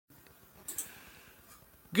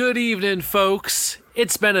Good evening, folks.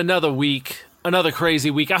 It's been another week, another crazy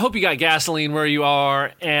week. I hope you got gasoline where you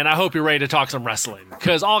are, and I hope you're ready to talk some wrestling,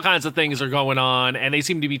 because all kinds of things are going on, and they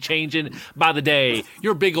seem to be changing by the day.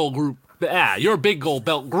 Your big old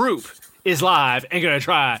belt group is live and going to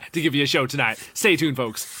try to give you a show tonight. Stay tuned,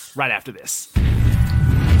 folks, right after this.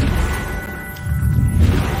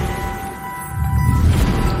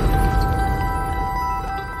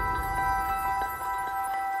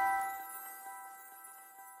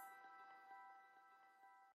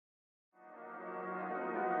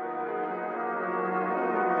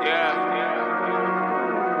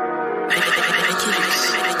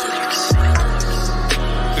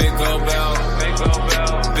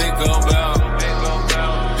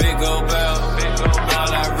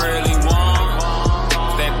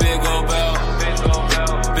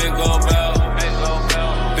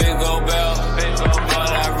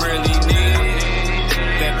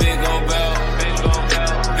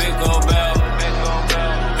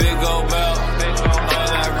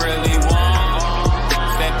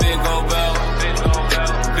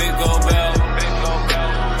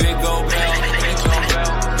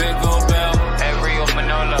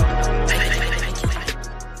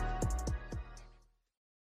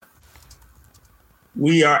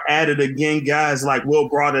 We are at it again, guys. Like Will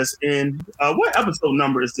brought us in. What episode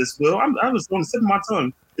number is this, Will? I was going to sip my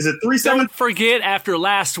tongue. Is it 3-7? Don't forget, after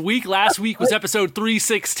last week was episode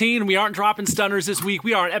 316. We aren't dropping stunners this week.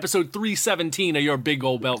 We are on episode 317 of your big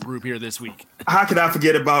old belt group here this week. How could I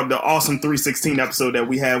forget about the awesome 316 episode that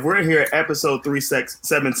we have? We're here at episode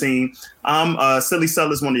 317. I'm Silly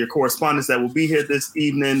Sellers, one of your correspondents that will be here this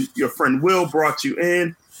evening. Your friend Will brought you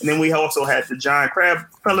in. And then we also had the Giant Crab.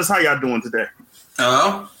 Fellas, how y'all doing today?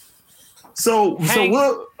 Hello? So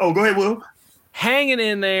Will, go ahead, Will. Hanging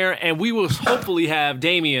in there, and we will hopefully have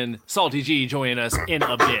Damian Salty G join us in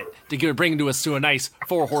a bit to bring us to a nice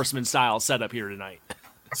Four Horsemen style setup here tonight.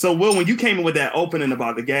 So, Will, when you came in with that opening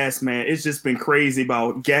about the gas, man, it's just been crazy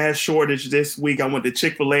about gas shortage this week. I went to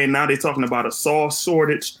Chick-fil-A, and now they're talking about a sauce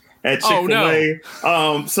shortage at Chick-fil-A.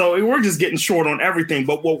 Oh, no. So we're just getting short on everything.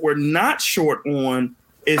 But what we're not short on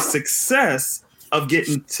is success of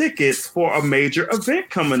getting tickets for a major event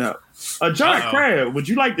coming up. Giant Crab, would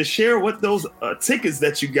you like to share what those tickets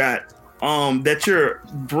that you got that you're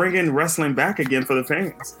bringing wrestling back again for the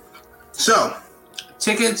fans? So,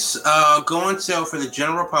 tickets go on sale for the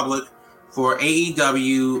general public for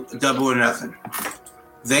AEW Double or Nothing.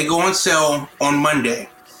 They go on sale on Monday.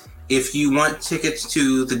 If you want tickets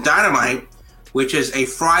to the Dynamite, which is a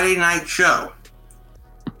Friday night show,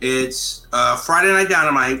 it's Friday Night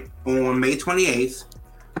Dynamite on May 28th.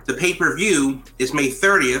 The pay-per-view is May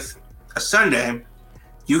 30th, a Sunday.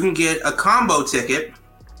 You can get a combo ticket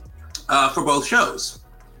for both shows.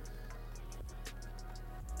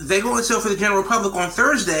 They go on sale for the general public on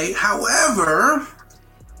Thursday. However,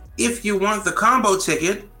 if you want the combo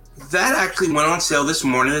ticket, that actually went on sale this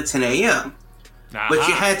morning at 10 a.m. But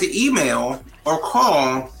you had to email or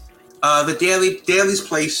call the Daily's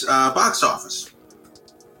Place box office.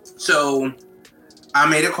 So I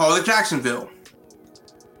made a call to Jacksonville.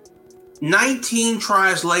 19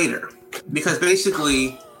 tries later, because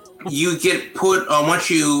basically you get put on once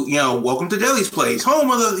welcome to Daily's Place,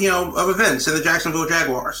 home of the of events in the Jacksonville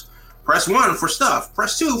Jaguars. Press 1 for stuff.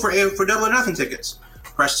 Press 2 for Double or Nothing tickets.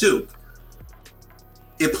 Press 2.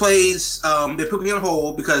 It plays. They put me on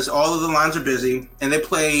hold because all of the lines are busy, and they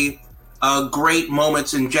play great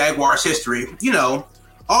moments in Jaguars history.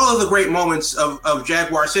 All of the great moments of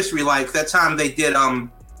Jaguars history, like that time they did a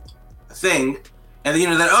thing, and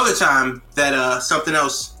then that other time that something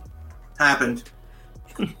else happened.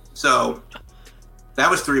 So that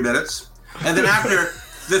was 3 minutes, and then after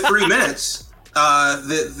the 3 minutes,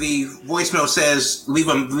 the voicemail says leave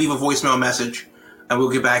a voicemail message, and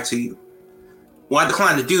we'll get back to you. Well, I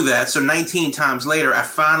declined to do that, so 19 times later, I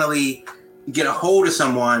finally get a hold of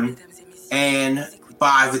someone and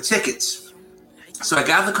buy the tickets. So I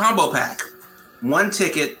got the combo pack. 1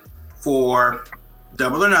 ticket for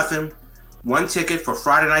Double or Nothing, 1 ticket for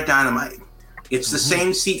Friday Night Dynamite. It's the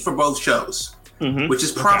same seat for both shows, which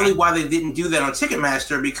is probably why they didn't do that on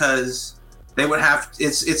Ticketmaster, because they would have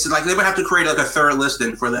it's like they would have to create like a third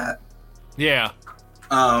listing for that. Yeah.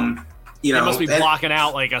 They must be blocking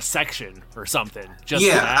out like a section or something. Just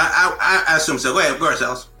I assume so. Go ahead,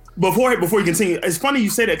 Sales. Before you continue, it's funny you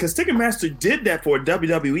say that because Ticketmaster did that for a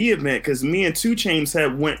WWE event, because me and 2 Chainz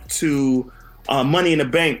had went to Money in the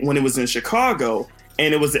Bank when it was in Chicago,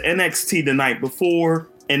 and it was the NXT the night before,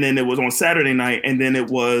 and then it was on Saturday night, and then it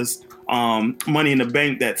was Money in the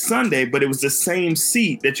Bank that Sunday, but it was the same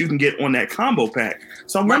seat that you can get on that combo pack.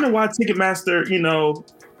 So I'm wondering why Ticketmaster,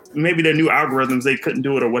 maybe their new algorithms, they couldn't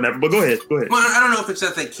do it or whatever. But go ahead. Well, I don't know if it's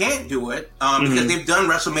that they can't do it, because they've done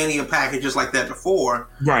WrestleMania packages like that before,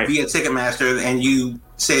 right, via Ticketmaster, and you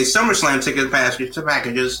say SummerSlam ticket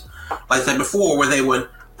packages like that before, where they would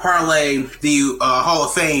parlay the Hall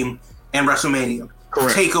of Fame and WrestleMania.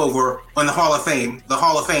 Correct. Takeover on the Hall of Fame,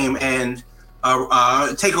 and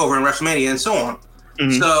Takeover in WrestleMania, and so on.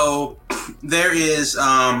 So there is,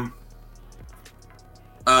 so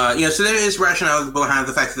there is rationale behind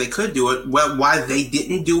the fact that they could do it. Well, why they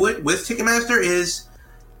didn't do it with Ticketmaster is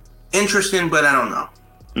interesting, but I don't know.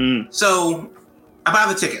 So I buy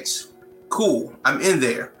the tickets. Cool. I'm in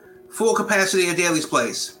there. Full capacity at Daly's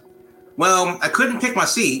Place. Well, I couldn't pick my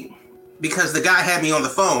seat because the guy had me on the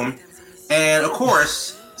phone. And of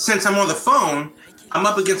course, since I'm on the phone, I'm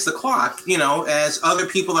up against the clock, as other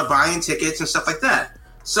people are buying tickets and stuff like that.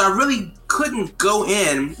 So I really couldn't go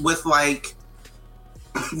in with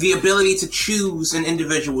the ability to choose an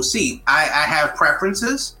individual seat. I have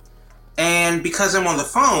preferences, and because I'm on the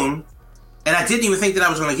phone, and I didn't even think that I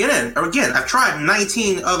was going to get in. Or again, I've tried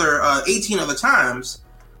 18 other times,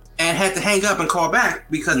 and had to hang up and call back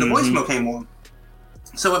because the voicemail came on.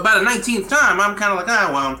 So about the 19th time, I'm kind of like,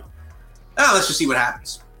 let's just see what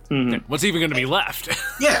happens. What's even going to be left?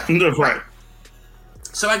 Yeah, right.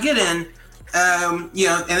 So I get in, and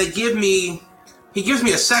he gives me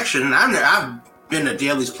a section. And I've been to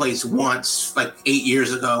Daly's Place once, like 8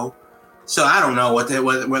 years ago, so I don't know where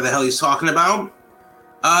the hell he's talking about.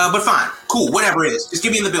 But fine, cool, whatever it is, just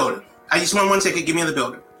give me in the building. I just want one ticket, give me in the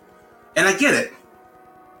building, and I get it.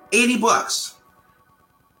 $80.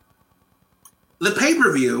 The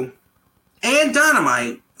pay-per-view and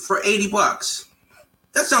Dynamite for $80.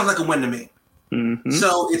 That sounds like a win to me.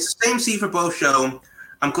 So it's the same seat for both shows.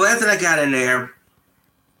 I'm glad that I got in there,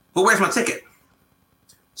 but where's my ticket?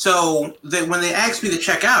 So when they asked me to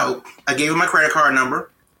check out, I gave them my credit card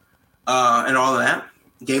number and all of that.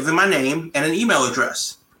 Gave them my name and an email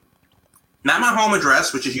address. Not my home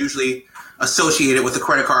address, which is usually associated with the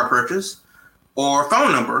credit card purchase, or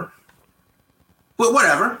phone number. But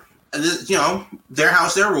whatever. Their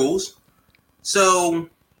house, their rules. So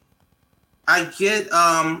I get,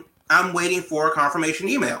 I'm waiting for a confirmation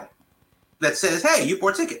email that says, hey, you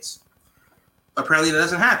bought tickets. Apparently that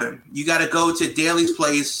doesn't happen. You got to go to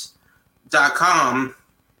dailysplace.com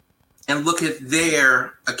and look at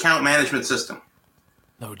their account management system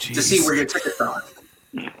to see where your tickets are.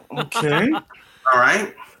 Okay. All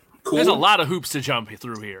right. Cool. There's a lot of hoops to jump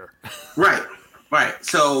through here. Right.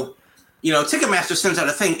 So, Ticketmaster sends out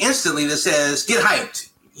a thing instantly that says, get hyped.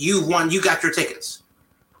 You won. You got your tickets.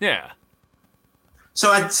 Yeah.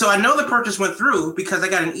 So I know the purchase went through because I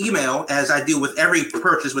got an email, as I do with every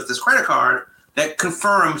purchase with this credit card, that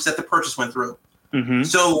confirms that the purchase went through.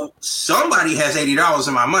 So somebody has $80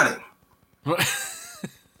 in my money.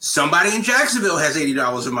 Somebody in Jacksonville has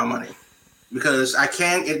 $80 in my money, because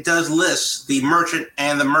it does list the merchant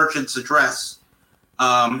and the merchant's address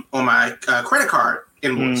on my credit card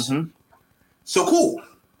invoice. So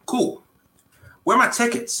cool. Where are my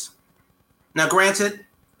tickets? Now, granted,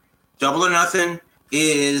 Double or Nothing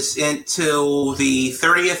is until the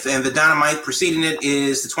 30th, and the Dynamite preceding it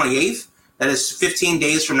is the 28th. That is 15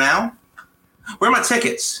 days from now. Where are my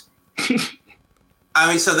tickets?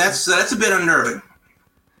 So that's a bit unnerving.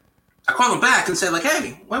 I call them back and say,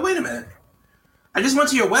 hey, wait a minute. I just went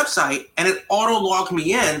to your website and it auto-logged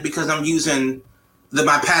me in because I'm using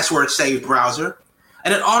my password saved browser,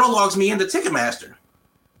 and it auto-logs me into Ticketmaster.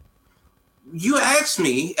 You asked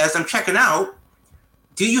me as I'm checking out,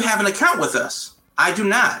 do you have an account with us? I do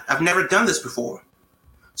not. I've never done this before.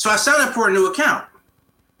 So I signed up for a new account.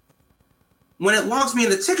 When it logs me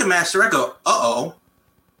into Ticketmaster, I go, uh-oh,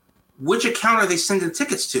 which account are they sending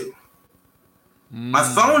tickets to? My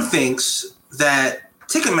phone thinks that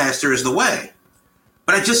Ticketmaster is the way,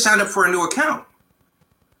 but I just signed up for a new account.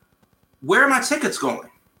 Where are my tickets going?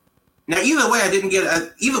 Now, either way,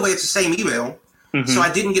 it's the same email, so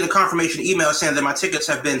I didn't get a confirmation email saying that my tickets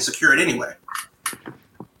have been secured anyway.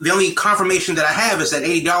 The only confirmation that I have is that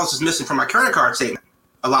 $80 is missing from my credit card statement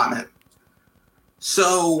allotment.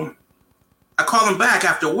 So I call them back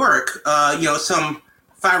after work, some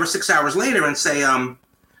 5 or 6 hours later, and say,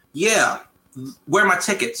 where are my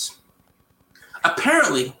tickets?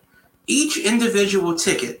 Apparently, each individual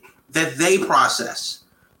ticket that they process,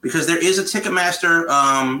 because there is a Ticketmaster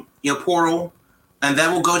portal, and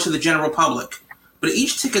that will go to the general public. But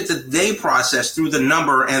each ticket that they process through the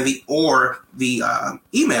number and the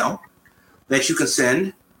email that you can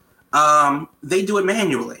send, they do it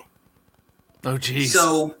manually. Oh, geez.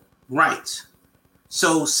 So,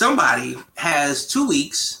 So somebody has 2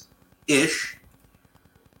 weeks-ish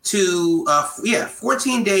to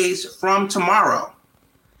 14 days from tomorrow.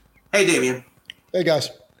 Hey, Davian. Hey, guys.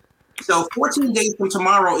 So 14 days from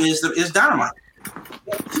tomorrow is Dynamite.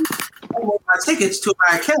 I want my tickets to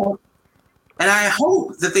my account, and I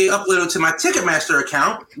hope that they upload it to my Ticketmaster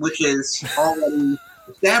account, which is already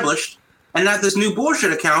established, and not this new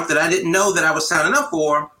bullshit account that I didn't know that I was signing up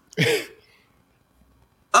for.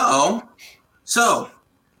 Uh-oh. So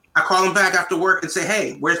I call them back after work and say,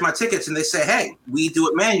 hey, where's my tickets? And they say, hey, we do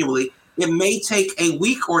it manually. It may take a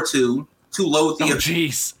week or two to load the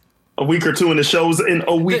jeez. A week or two, and the show's in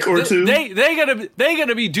a week or two. They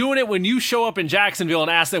gonna be doing it when you show up in Jacksonville and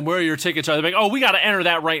ask them where your tickets are. They're like, oh, we got to enter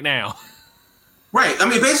that right now. Right. I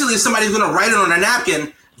mean, basically, somebody's going to write it on a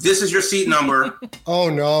napkin. This is your seat number. Oh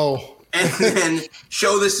no! And then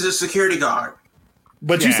show this to the security guard.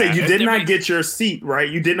 But you said you did not get your seat, right?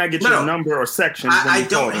 You did not get your number or section. I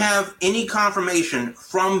don't have any confirmation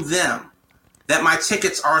from them that my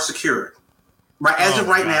tickets are secured. Right as of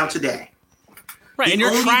right now, today. Right, and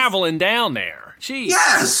you're traveling down there. Jeez.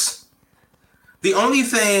 Yes. The only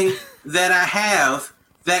thing that I have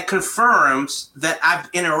that confirms that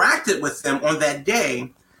I've interacted with them on that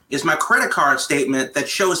day is my credit card statement that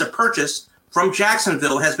shows a purchase from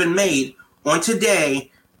Jacksonville has been made on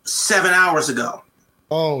today 7 hours ago.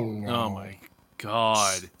 Oh, no. Oh, my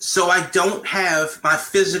God. So I don't have my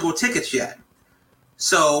physical tickets yet.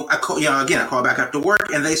 So I call back after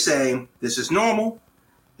work, and they say, this is normal.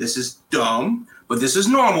 This is dumb, but this is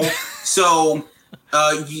normal. So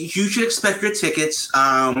you should expect your tickets,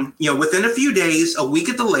 within a few days, a week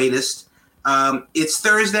at the latest. It's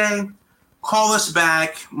Thursday. Call us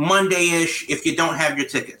back Monday-ish if you don't have your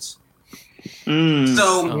tickets.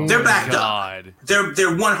 So they're backed up. They're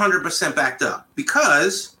 100% backed up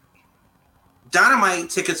because Dynamite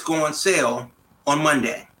tickets go on sale on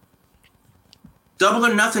Monday. Double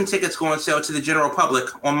or Nothing tickets go on sale to the general public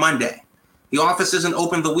on Monday. The office isn't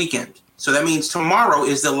open the weekend. So that means tomorrow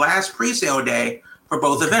is the last pre-sale day for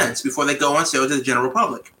both events before they go on sale to the general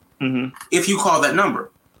public. Mm-hmm. If you call that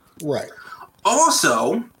number. Right.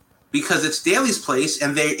 Also, because it's Daly's Place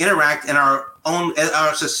and they interact in our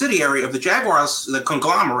subsidiary of the Jaguars, the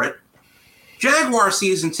conglomerate, Jaguar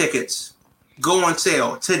season tickets go on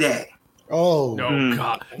sale today. Oh.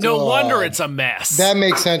 God. No wonder it's a mess. That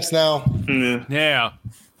makes sense now. Yeah.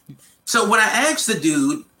 So when I asked the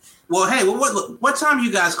dude, well, hey, what time do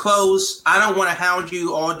you guys close? I don't want to hound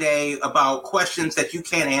you all day about questions that you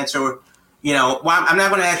can't answer. I'm not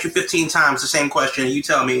going to ask you 15 times the same question and you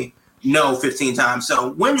tell me no 15 times.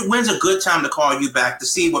 So when's a good time to call you back to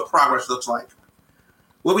see what progress looks like?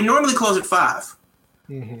 Well, we normally close at 5.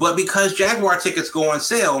 Mm-hmm. But because Jaguar tickets go on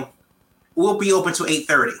sale, we'll be open till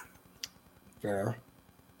 8:30. Fair.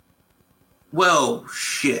 Well,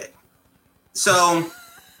 shit. So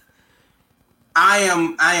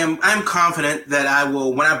I'm confident that I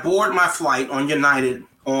will, when I board my flight on United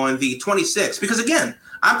on the 26th, because again,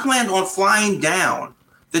 I planned on flying down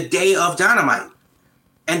the day of Dynamite.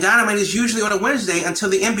 And Dynamite is usually on a Wednesday until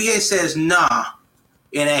the NBA says, nah,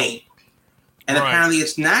 it ain't. And apparently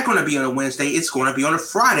it's not going to be on a Wednesday. It's going to be on a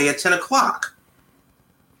Friday at 10 o'clock.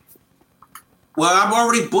 Well, I've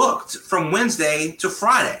already booked from Wednesday to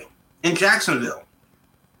Friday in Jacksonville.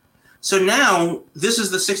 So now this is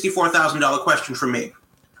the $64,000 question for me.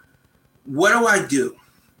 What do I do?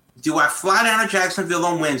 Do I fly down to Jacksonville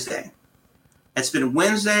on Wednesday and spend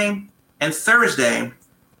Wednesday and Thursday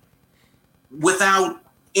without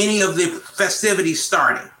any of the festivities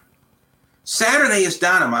starting? Saturday is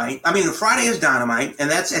Dynamite. Friday is Dynamite, and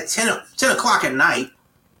that's at 10 o'clock at night,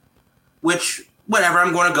 which, whatever,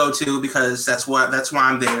 I'm going to go to because that's why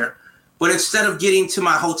I'm there. But instead of getting to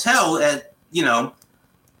my hotel at,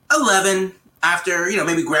 11 after,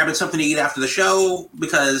 maybe grabbing something to eat after the show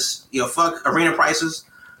because, fuck arena prices,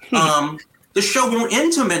 the show won't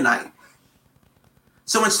end till midnight.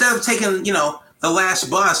 So instead of taking, the last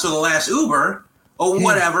bus or the last Uber or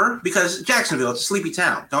whatever, because Jacksonville, it's a sleepy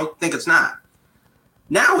town. Don't think it's not.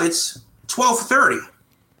 Now it's 12:30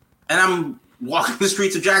 and I'm walking the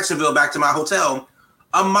streets of Jacksonville back to my hotel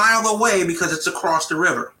a mile away because it's across the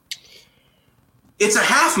river. It's a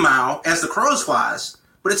half mile as the crows flies,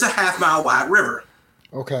 but it's a half mile wide river.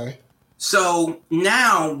 Okay. So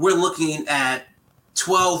now we're looking at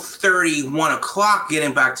 12:30, 1 o'clock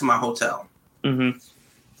getting back to my hotel. Mm-hmm.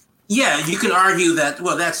 Yeah, you can argue that,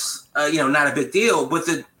 well, that's, not a big deal. But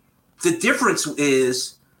the difference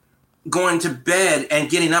is going to bed and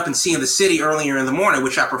getting up and seeing the city earlier in the morning,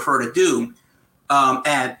 which I prefer to do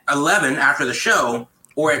at 11 after the show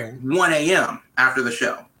or at 1 a.m. after the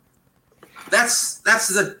show. That's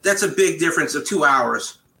a big difference of 2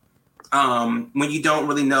 hours when you don't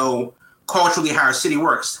really know culturally how our city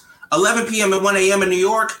works. 11 p.m. and 1 a.m. in New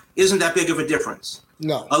York isn't that big of a difference.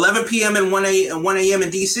 No. 11 p.m. and 1 a.m. in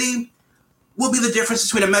D.C. will be the difference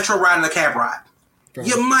between a metro ride and a cab ride.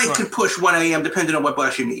 You might could push 1 a.m. depending on what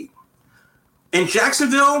bus you need. In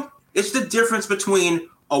Jacksonville, it's the difference between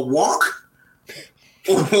a walk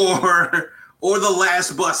or the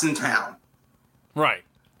last bus in town. Right.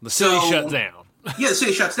 The city shuts down. Yeah, the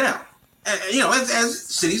city shuts down. As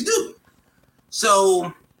cities do.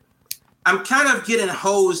 So I'm kind of getting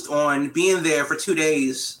hosed on being there for 2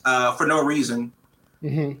 days for no reason.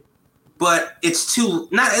 Mm-hmm. But it's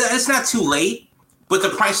not too late. But the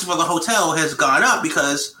price for the hotel has gone up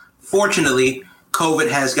because, fortunately, COVID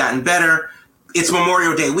has gotten better. It's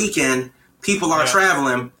Memorial Day weekend. People are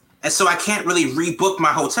traveling. And so I can't really rebook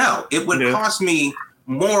my hotel. It would cost me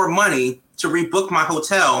more money to rebook my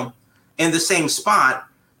hotel in the same spot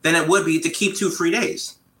than it would be to keep 2 free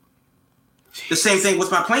days. The same thing with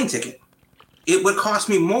my plane ticket. It would cost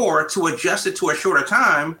me more to adjust it to a shorter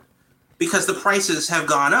time because the prices have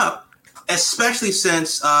gone up, especially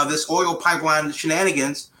since this oil pipeline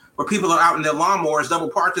shenanigans where people are out in their lawnmowers double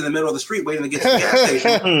parked in the middle of the street waiting to get to the gas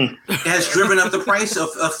station. It has driven up the price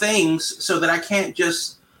of things so that I can't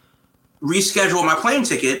just reschedule my plane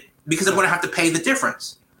ticket because I'm going to have to pay the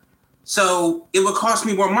difference. So it would cost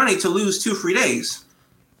me more money to lose 2 free days.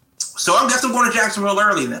 So I guess I'm going to Jacksonville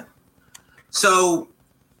early then. So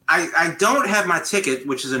I don't have my ticket,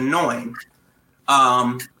 which is annoying.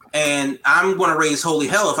 And I'm going to raise holy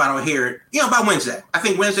hell if I don't hear it, by Wednesday. I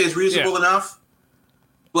think Wednesday is reasonable enough.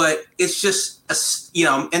 But it's just,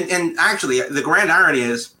 and actually the grand irony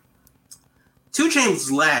is 2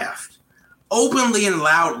 Chainz laughed openly and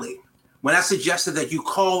loudly when I suggested that you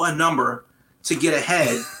call a number to get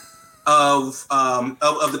ahead of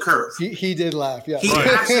the curve. He did laugh, yeah. He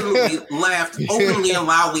absolutely laughed openly and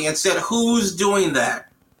loudly and said, "Who's doing that?"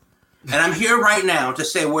 And I'm here right now to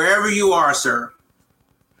say, wherever you are, sir.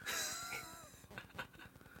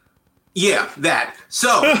 Yeah, that.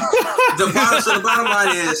 So the bottom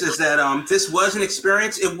line is that this was an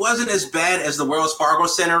experience. It wasn't as bad as the Wells Fargo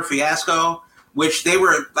Center fiasco, which they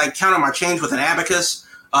were like counting my change with an abacus.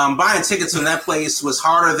 Buying tickets in that place was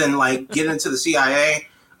harder than like getting into the CIA.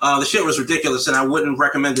 The shit was ridiculous, and I wouldn't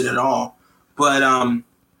recommend it at all. But and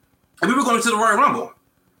we were going to the Royal Rumble.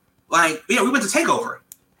 We went to TakeOver,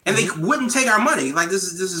 and they wouldn't take our money. Like this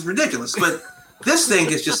is ridiculous. But this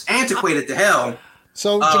thing is just antiquated to hell.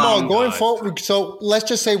 So Jamal, going forward, so let's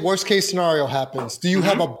just say worst case scenario happens. Do you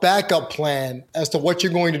have a backup plan as to what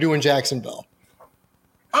you're going to do in Jacksonville?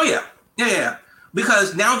 Oh yeah.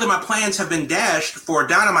 Because now that my plans have been dashed for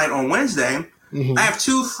Dynamite on Wednesday, I have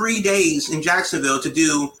 2 free days in Jacksonville to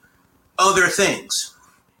do other things.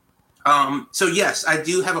 So yes, I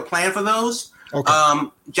do have a plan for those. Okay.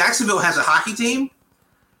 Jacksonville has a hockey team.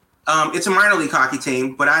 It's a minor league hockey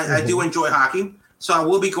team, but I do enjoy hockey. So I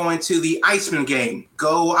will be going to the Iceman game.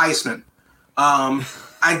 Go Iceman.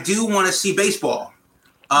 I do want to see baseball.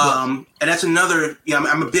 And that's another,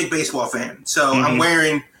 I'm a big baseball fan. So I'm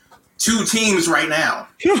wearing 2 teams right now.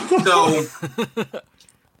 So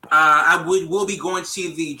will be going to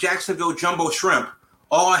see the Jacksonville Jumbo Shrimp.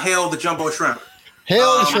 All hail the Jumbo Shrimp.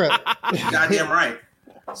 Hail the Shrimp. Goddamn right.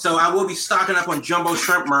 So I will be stocking up on Jumbo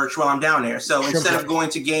Shrimp merch while I'm down there. So instead of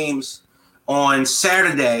going to games on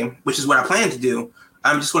Saturday, which is what I plan to do,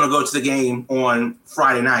 I'm just going to go to the game on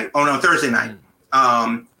Thursday night.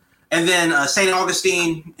 And then St.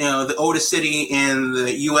 Augustine, the oldest city in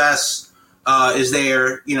the U.S., is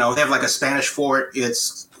there. They have like a Spanish fort.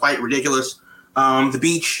 It's quite ridiculous. The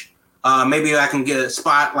beach, maybe I can get a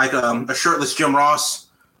spot like a shirtless Jim Ross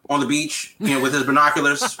on the beach, with his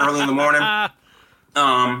binoculars early in the morning. They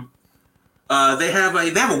have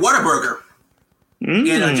a Whataburger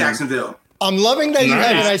in Jacksonville. I'm loving that you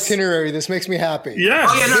have an itinerary. This makes me happy. Yeah.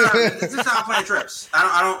 Oh yeah, no. This is how I plan trips.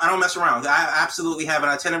 I don't mess around. I absolutely have an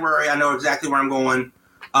itinerary. I know exactly where I'm going.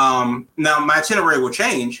 Now my itinerary will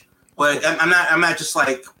change, but I'm not just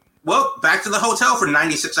like, well, back to the hotel for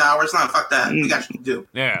 96 hours. No, fuck that. We got shit to do.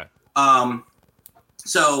 Yeah.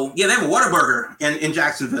 So yeah, they have a Whataburger in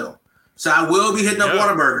Jacksonville. So I will be hitting up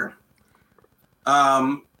Whataburger.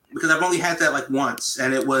 Because I've only had that like once,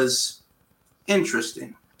 and it was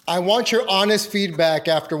interesting. I want your honest feedback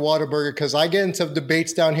after Whataburger because I get into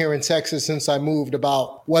debates down here in Texas since I moved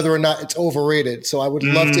about whether or not it's overrated. So I would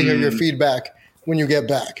love to hear your feedback when you get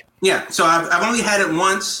back. Yeah, so I've only had it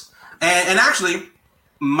once, and actually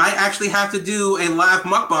might actually have to do a live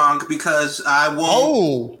mukbang because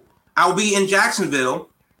I'll be in Jacksonville,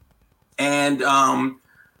 and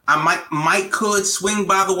I could swing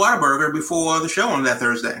by the Whataburger before the show on that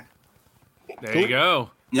Thursday. There you go.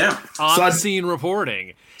 Yeah. On the scene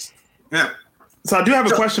reporting. Yeah. So I do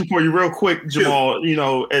have a question for you, real quick, Jamal. You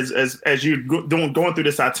know, as you're going through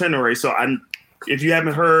this itinerary. So if you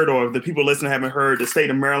haven't heard, or if the people listening haven't heard, the state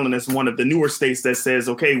of Maryland is one of the newer states that says,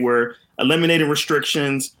 okay, we're eliminating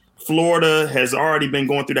restrictions. Florida has already been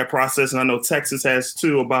going through that process, and I know Texas has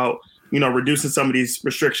too, about, you know, reducing some of these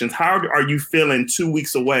restrictions. How are you feeling 2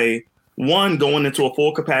 weeks away? One, going into a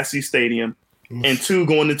full capacity stadium, and two,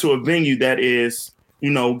 going into a venue that is, you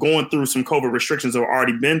know, going through some COVID restrictions or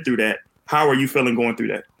already been through that. How are you feeling going through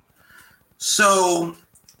that? So,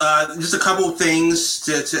 just a couple of things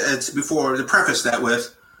to before to preface that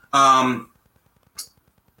with. I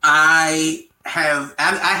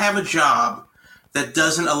have a job that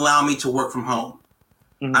doesn't allow me to work from home.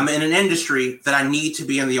 Mm-hmm. I'm in an industry that I need to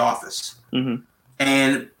be in the office,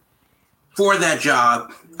 and for that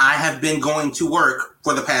job, I have been going to work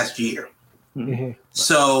for the past year. Mm-hmm.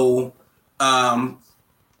 So,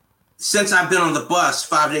 since I've been on the bus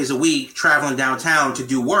 5 days a week, traveling downtown to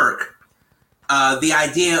do work, the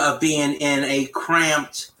idea of being in a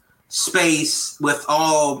cramped space with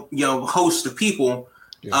all, you know, host of people,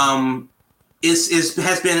 has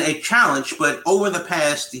been a challenge. But over the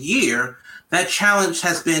past year, that challenge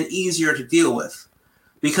has been easier to deal with,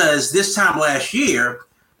 because this time last year,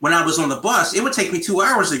 when I was on the bus, it would take me 2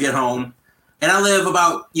 hours to get home, and I live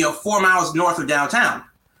about 4 miles north of downtown.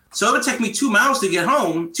 So it would take me 2 hours to get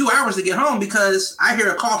home, because I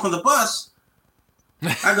hear a call from the bus.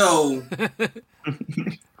 I go,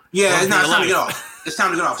 yeah, it's time to get off. It's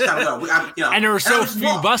time to get off. And there were so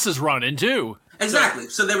few buses running too. Exactly.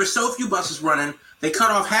 So there were so few buses running. They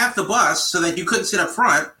cut off half the bus so that you couldn't sit up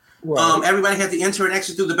front. Right. Everybody had to enter and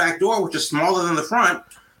exit through the back door, which is smaller than the front.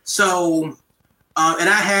 So, and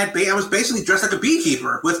I was basically dressed like a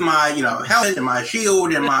beekeeper with my, helmet and my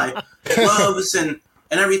shield and my gloves and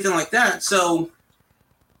everything like that. So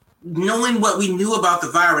knowing what we knew about the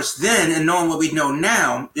virus then and knowing what we know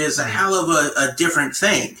now is a hell of a different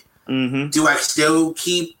thing. Mm-hmm. Do I still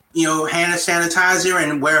keep, hand sanitizer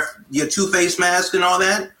and wear your 2 face mask and all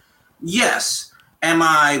that? Yes. Am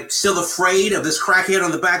I still afraid of this crackhead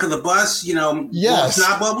on the back of the bus, yes.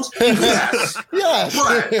 Snot bubbles? Yes. Yes.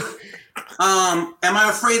 But am I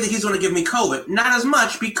afraid that he's going to give me COVID? Not as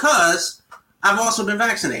much, because I've also been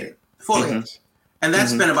vaccinated fully. Mm-hmm. And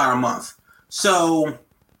that's been about a month. So,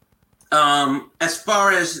 as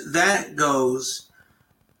far as that goes,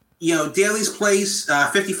 Daly's Place,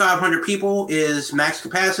 5,500 people is max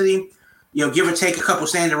capacity. Give or take a couple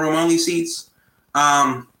standing room only seats.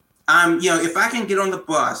 If I can get on the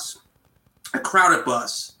bus, a crowded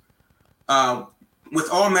bus, with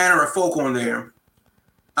all manner of folk on there,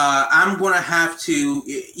 I'm going to have to,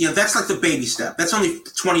 that's like the baby step. That's only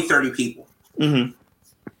 20, 30 people. Mm-hmm.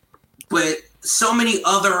 But so many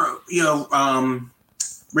other,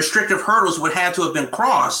 restrictive hurdles would have to have been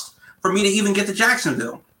crossed for me to even get to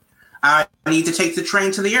Jacksonville. I need to take the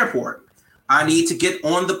train to the airport. I need to get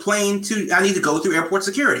on the plane I need to go through airport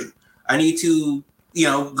security. I need to,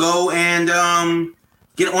 go and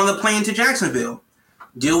get on the plane to Jacksonville,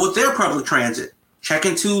 deal with their public transit, check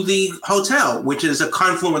into the hotel, which is a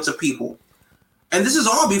confluence of people. And this is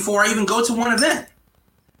all before I even go to one event.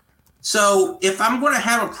 So if I'm going to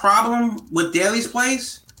have a problem with Daly's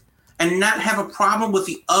Place and not have a problem with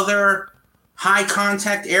the other high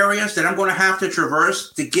contact areas that I'm going to have to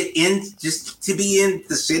traverse to get in, just to be in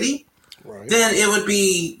the city, right, then it would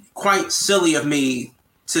be quite silly of me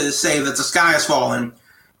to say that the sky is falling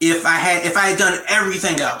if I had done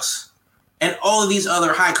everything else and all of these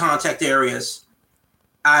other high contact areas.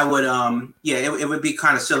 I would, it would be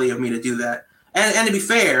kind of silly of me to do that. And to be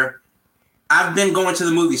fair, I've been going to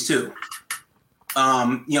the movies too.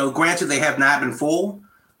 Granted, they have not been full,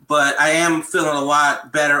 but I am feeling a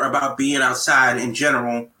lot better about being outside in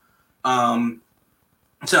general.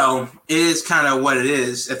 So it is kind of what it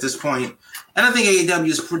is at this point. And I think AEW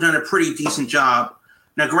has done a pretty decent job.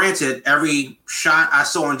 Now, granted, every shot I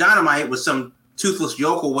saw on Dynamite was some toothless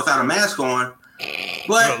yokel without a mask on.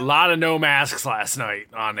 But a lot of no masks last night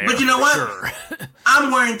on there. But you know what? Sure.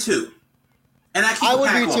 I'm wearing 2. And I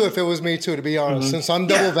would be too if it was me too, to be honest. Mm-hmm. Since I'm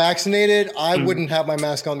double vaccinated, I wouldn't have my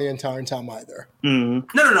mask on the entire time either. Mm-hmm.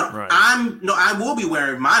 No. Right. I will be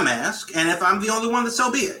wearing my mask, and if I'm the only one, then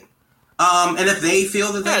so be it. And if they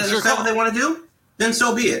feel that that's what they want to do, then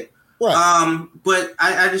so be it. Right. But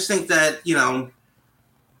I just think that,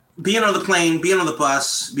 being on the plane, being on the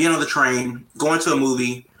bus, being on the train, going to a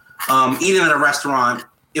movie, eating at a restaurant,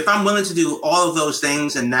 if I'm willing to do all of those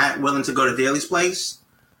things and not willing to go to Daly's Place,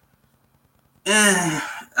 I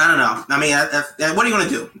don't know. I mean, what are you going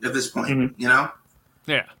to do at this point,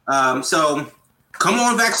 Yeah. So come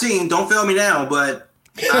on, vaccine. Don't fail me now, but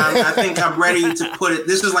I think I'm ready to put it.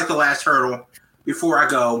 This is like the last hurdle before I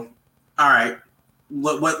go. All right,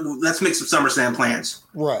 let's make some SummerSlam plans.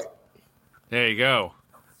 Right. There you go.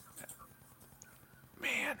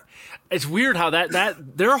 Man, it's weird how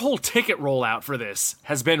that their whole ticket rollout for this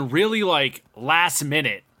has been really like last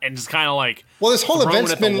minute and just kind of like, well, this whole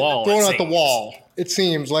event's been thrown at the seems. wall. It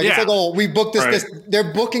seems like Yeah. it's like, oh, we booked this. Right. This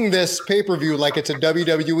they're booking this pay-per-view like it's a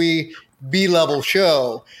WWE B-level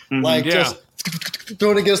show, like Yeah. just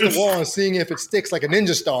throwing it against the wall and seeing if it sticks like a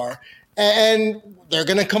ninja star. And they're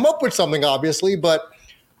going to come up with something, obviously. But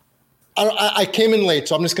I came in late,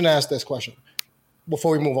 so I'm just going to ask this question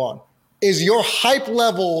before we move on. Is your hype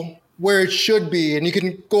level where it should be? And you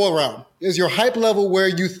can go around. Is your hype level where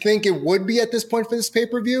you think it would be at this point for this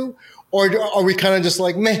pay-per-view? Or are we kind of just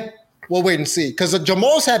like, meh, we'll wait and see? Because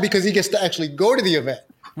Jamal's happy because he gets to actually go to the event.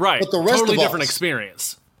 Right. But the rest totally of different us-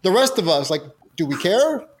 experience. The rest of us, like, do we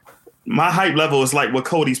care? My hype level is like what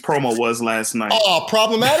Cody's promo was last night. Oh,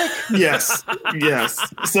 problematic? Yes.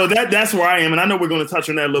 So that's where I am, and I know we're going to touch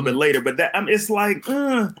on that a little bit later. But it's like,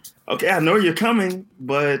 okay, I know you're coming,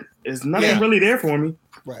 but it's nothing really there for me.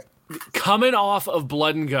 Right. Coming off of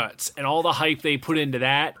Blood and Guts and all the hype they put into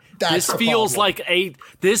that, That's this the feels problem.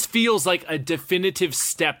 like a definitive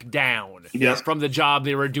step down Yeah. from the job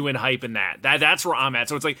they were doing hype in that. That's where I'm at.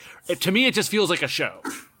 So it's like, to me, it just feels like a show.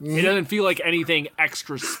 It doesn't feel like anything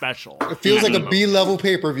extra special. It feels like a B-level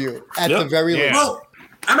pay-per-view at Yep. the very Yeah. least. Well,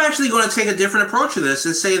 I'm actually going to take a different approach to this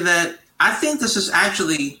and say that I think this is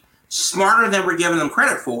actually smarter than we're giving them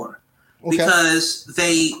credit for, Okay. because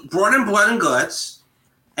they brought in Blood and Guts,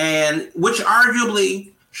 and which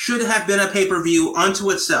arguably should have been a pay-per-view unto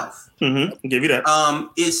itself. Mm-hmm. Give you that.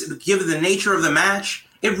 It's given the nature of the match,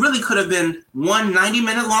 it really could have been one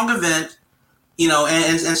 90-minute long event,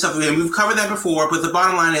 and stuff. And we've covered that before, but the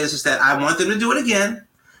bottom line is that I want them to do it again.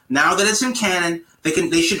 Now that it's in canon,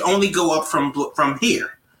 they should only go up from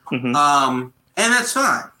here, and that's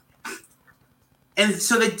fine. And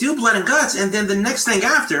so they do Blood and Guts, and then the next thing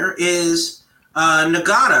after is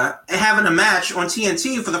Nagata having a match on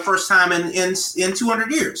TNT for the first time in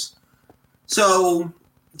 200 years. So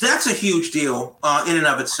that's a huge deal in and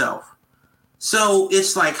of itself. So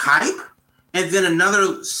it's like hype, and then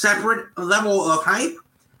another separate level of hype.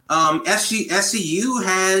 SCU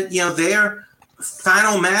had their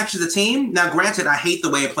final match of the team. Now, granted, I hate the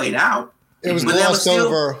way it played out. It was but that glossed still-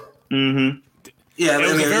 over. Mm-hmm. Yeah,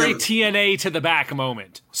 It was a very it- TNA to the back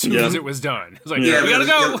moment as soon Yeah. as it was done. It's like, Yeah, we gotta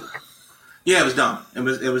go. it was dumb. It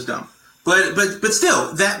was dumb. But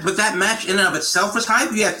still, that match in and of itself was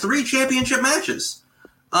hype. You had 3 championship matches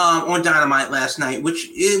on Dynamite last night, which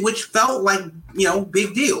felt like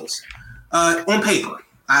big deals on paper.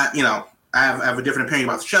 I have a different opinion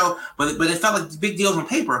about the show, but it felt like big deals on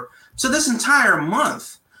paper. So this entire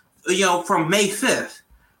month, from May 5th,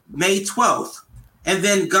 May 12th, and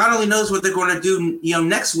then God only knows what they're going to do,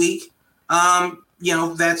 next week.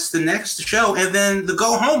 That's the next show, and then the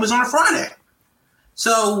go home is on a Friday.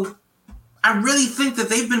 So I really think that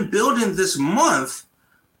they've been building this month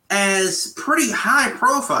as pretty high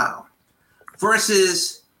profile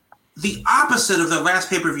versus the opposite of the last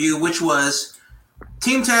pay-per-view, which was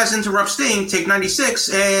Team Taz interrupts Sting, take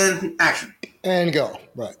 96, and action. And go.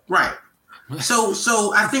 Right. Right.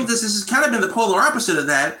 So I think this has kind of been the polar opposite of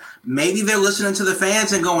that. Maybe they're listening to the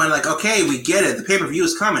fans and going like, okay, we get it. The pay-per-view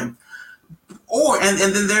is coming. And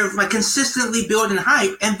then they're like consistently building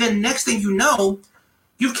hype. And then next thing you know,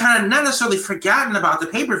 you've kind of not necessarily forgotten about the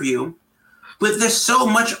pay-per-view, but there's so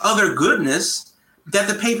much other goodness that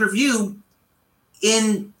the pay-per-view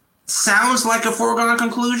sounds like a foregone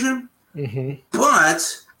conclusion. Mm-hmm.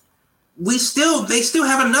 But they still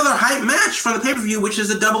have another hype match from the pay-per-view, which is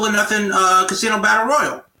the Double or Nothing Casino Battle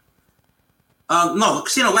Royal. No,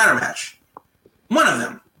 Casino Ladder match. One of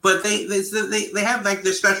them. But they have like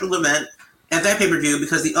their special event at that pay-per-view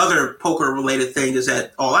because the other poker-related thing is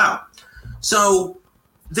at All Out. So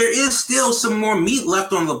there is still some more meat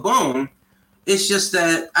left on the bone. It's just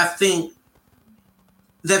that I think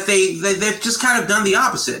that they've just kind of done the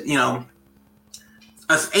opposite. An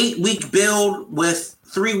 8-week build with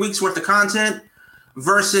 3 weeks worth of content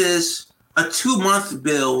versus a 2-month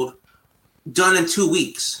build done in 2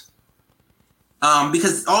 weeks.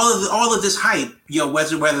 Because all of this hype,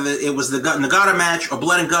 whether it was the Nagata match or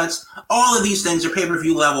Blood and Guts, all of these things are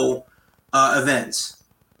pay-per-view level events.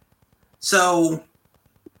 So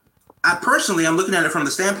I'm looking at it from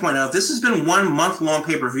the standpoint of this has been 1 month-long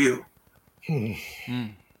pay-per-view.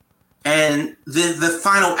 And the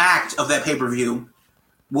final act of that pay-per-view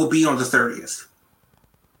will be on the 30th.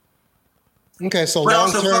 Okay, so But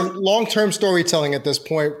also long-term storytelling at this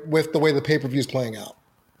point with the way the pay-per-view is playing out.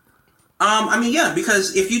 I mean, yeah,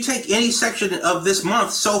 because if you take any section of this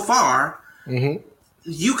month so far,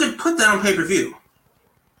 you could put that on pay-per-view.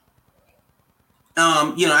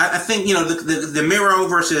 I think the Miro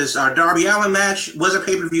versus Darby Allin match was a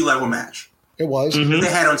pay-per-view level match. It was. They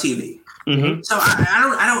had on TV. So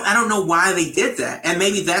I don't know why they did that, and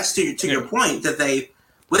maybe that's to your point that they've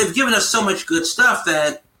given us so much good stuff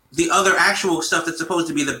that the other actual stuff that's supposed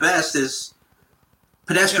to be the best is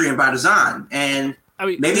pedestrian by design, and I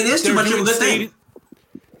mean, maybe it is too much of a good thing.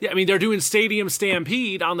 Yeah, I mean, they're doing Stadium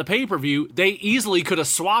Stampede on the pay-per-view. They easily could have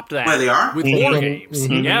swapped that Where they are? with War Games.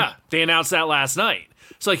 Yeah, they announced that last night.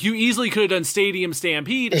 So, like, you easily could have done Stadium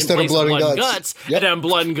Stampede instead of Blood and Guts, and then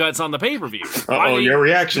Blood and Guts on the pay-per-view. Your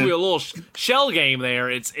reaction. Do a little shell game there.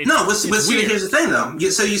 It's here's the thing, though.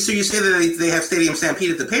 So you say that they have Stadium Stampede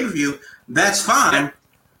at the pay-per-view. That's fine.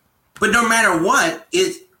 But no matter what,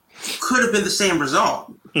 it could have been the same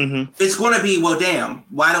result. It's going to be, well, damn,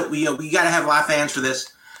 why don't we got to have live fans for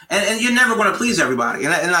this. And you're never going to please everybody.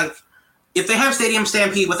 And like, if they have Stadium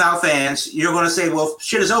Stampede without fans, you're going to say, well,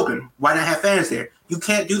 shit is open. Why not have fans there? You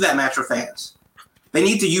can't do that match with fans. They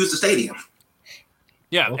need to use the stadium.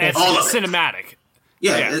 Yeah, and it's cinematic.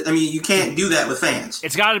 Yeah, I mean, you can't do that with fans.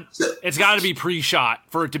 It's got to be pre-shot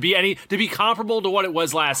for it to be comparable to what it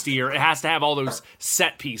was last year. It has to have all those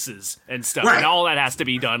set pieces and stuff, and all that has to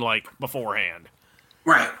be done like beforehand.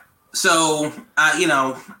 Right. So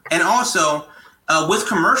and also. With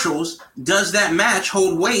commercials, does that match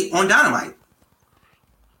hold weight on Dynamite?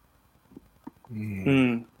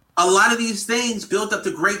 A lot of these things built up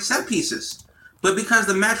to great set pieces, but because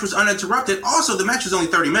the match was uninterrupted, also the match was only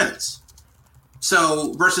 30 minutes.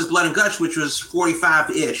 So versus Blood and Guts, which was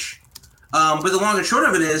 45-ish. But the long and short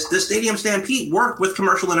of it is, the Stadium Stampede worked with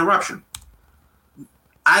commercial interruption.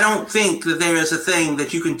 I don't think that there is a thing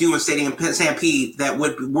that you can do in Stadium Stampede that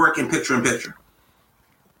would work in picture-in-picture.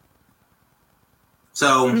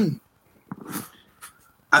 So,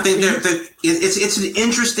 I think it's an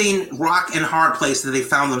interesting rock and hard place that they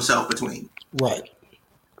found themselves between. Right.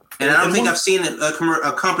 And I don't think I've seen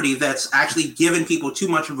a company that's actually given people too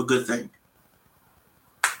much of a good thing.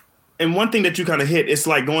 And one thing that you kind of hit, it's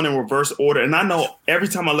like going in reverse order. And I know every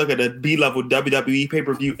time I look at a B-level WWE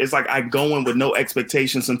pay-per-view, it's like I go in with no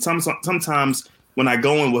expectations. And sometimes when I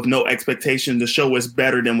go in with no expectation, the show is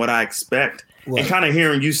better than what I expect. Right. And kind of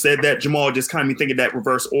hearing you said that, Jamal, just kind of me thinking that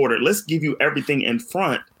reverse order. Let's give you everything in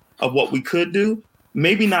front of what we could do.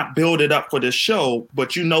 Maybe not build it up for the show,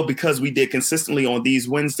 but because we did consistently on these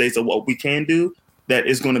Wednesdays of what we can do, that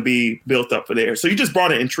is going to be built up for there. So you just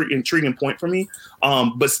brought an intriguing point for me,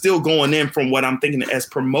 but still going in from what I'm thinking as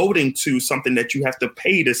promoting to something that you have to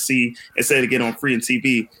pay to see instead of get on free and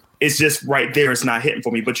TV. It's just right there. It's not hitting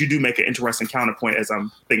for me, but you do make an interesting counterpoint as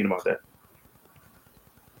I'm thinking about that.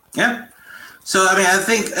 Yeah. So, I mean, I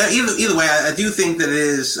think either way, I do think that it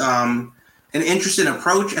is an interesting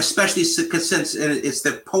approach, especially since it's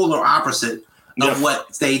the polar opposite of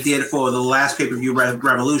what they did for the last pay-per-view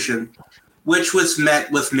Revolution, which was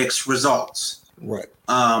met with mixed results. Right.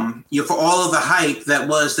 For all of the hype that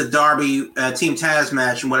was the Darby Team Taz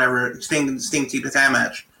match and whatever, Sting Team Taz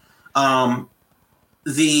match,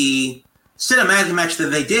 the cinematic match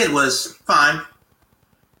that they did was fine.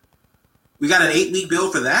 We got an 8-week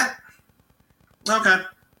build for that. Okay.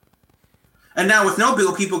 And now with no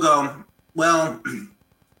build, people go, well,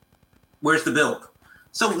 where's the build?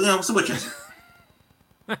 So, so which is?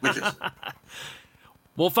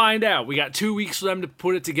 We'll find out. We got 2 weeks for them to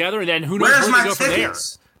put it together, and then who knows where's where they go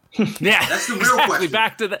tickets? From there. Yeah, that's the real question.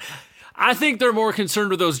 Back to I think they're more concerned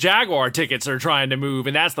with those Jaguar tickets they're trying to move,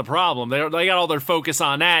 and that's the problem. They got all their focus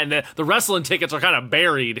on that, and the wrestling tickets are kind of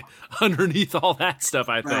buried underneath all that stuff,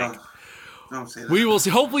 I think. Don't say that. We will see.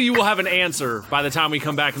 Hopefully, you will have an answer by the time we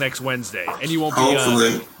come back next Wednesday, and you won't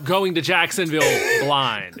be going to Jacksonville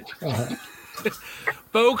blind.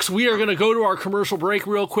 Folks, we are going to go to our commercial break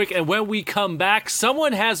real quick, and when we come back,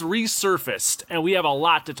 someone has resurfaced, and we have a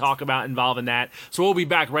lot to talk about involving that. So we'll be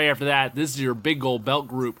back right after that. This is your Big Gold Belt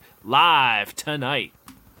Group live tonight.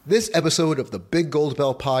 This episode of the Big Gold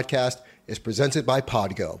Belt Podcast is presented by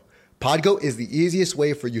Podgo. Podgo is the easiest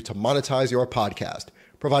way for you to monetize your podcast,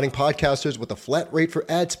 providing podcasters with a flat rate for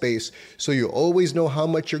ad space so you always know how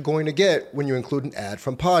much you're going to get when you include an ad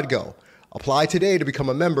from Podgo. Apply today to become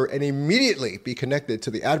a member and immediately be connected to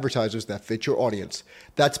the advertisers that fit your audience.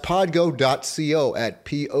 That's podgo.co at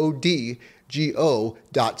podgo.co.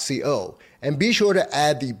 And be sure to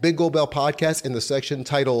add the Big Gold Bell podcast in the section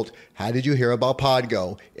titled, How Did You Hear About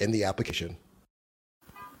Podgo in the application.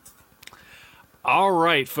 All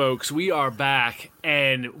right, folks, we are back,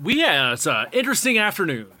 and it's an interesting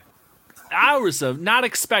afternoon. I was not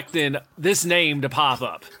expecting this name to pop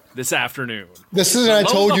up. this afternoon. This isn't I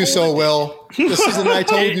told you so, Will. This isn't I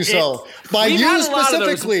told you so. By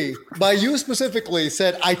you specifically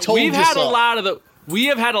said I told you so. We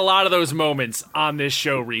have had a lot of those moments on this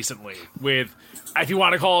show recently with, if you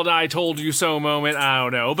want to call it an I told you so moment, I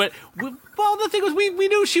don't know. But, the thing was, we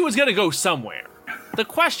knew she was going to go somewhere. The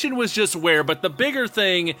question was just where, but the bigger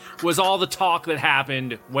thing was all the talk that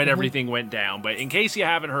happened when everything went down. But in case you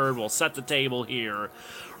haven't heard, we'll set the table here.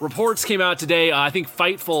 Reports came out today. I think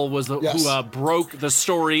Fightful was who broke the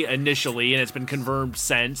story initially, and it's been confirmed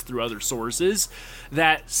since through other sources,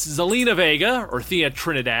 that Zelina Vega, or Thea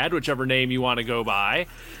Trinidad, whichever name you want to go by,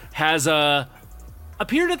 has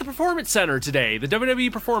appeared at the Performance Center today, the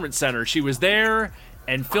WWE Performance Center. She was there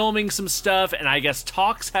and filming some stuff, and I guess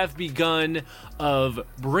talks have begun of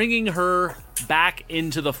bringing her back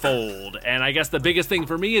into the fold. And I guess the biggest thing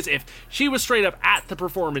for me is if she was straight up at the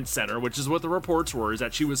Performance Center, which is what the reports were, is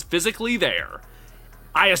that she was physically there,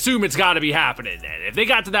 I assume it's got to be happening. And if they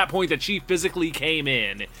got to that point that she physically came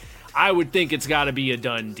in, I would think it's got to be a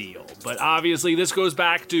done deal. But obviously this goes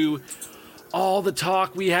back to all the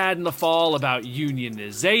talk we had in the fall about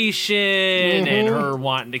unionization and her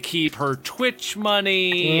wanting to keep her Twitch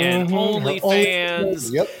money and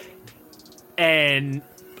OnlyFans. Yep. And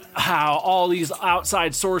how all these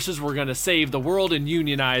outside sources were going to save the world and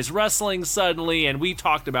unionize wrestling suddenly. And we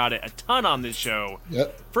talked about it a ton on this show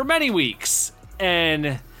for many weeks.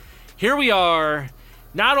 And here we are.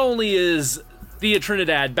 Not only is Thea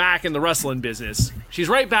Trinidad back in the wrestling business, she's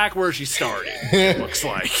right back where she started, it looks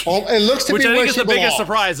like. It looks to which be I think where is she the biggest belongs.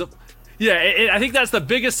 surprise. I think that's the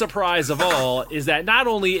biggest surprise of all, is that not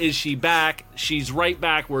only is she back, she's right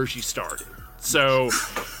back where she started. So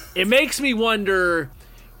it makes me wonder,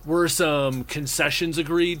 were some concessions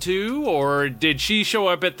agreed to, or did she show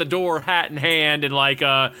up at the door hat in hand and like,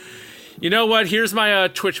 you know what, here's my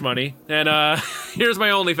Twitch money, and here's my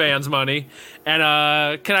OnlyFans money,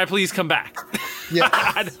 and can I please come back?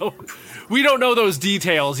 Yeah. We don't know those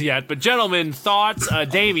details yet, but gentlemen, thoughts?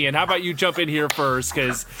 Damien, how about you jump in here first,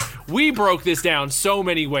 because we broke this down so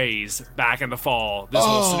many ways back in the fall, this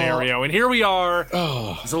whole scenario, and here we are,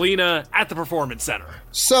 Zelina at the Performance Center.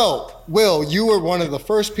 So, Will, you were one of the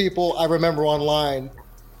first people I remember online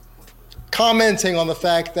commenting on the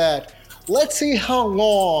fact that let's see how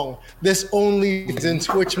long this OnlyFans and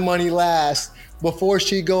Twitch money lasts before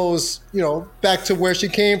she goes, back to where she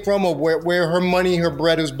came from, or where her money, her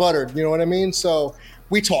bread is buttered. You know what I mean? So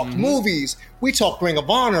we talked movies, we talked Ring of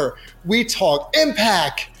Honor, we talked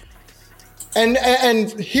Impact. And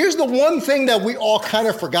here's the one thing that we all kind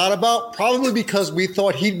of forgot about, probably because we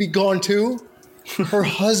thought he'd be gone too. Her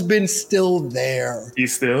husband's still there.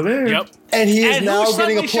 He's still there. Yep. And he is now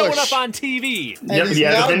getting a push. Showing up on TV. And he's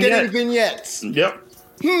now getting vignettes. Yep.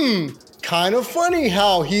 Kind of funny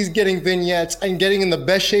how he's getting vignettes and getting in the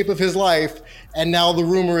best shape of his life, and now the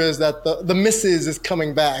rumor is that the missus is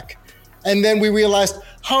coming back. And then we realized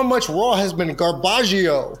how much Raw has been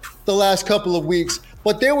garbaggio the last couple of weeks,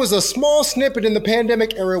 but there was a small snippet in the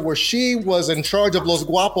pandemic era where she was in charge of Los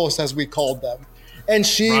Guapos, as we called them, and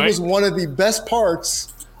she was one of the best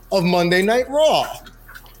parts of Monday Night Raw.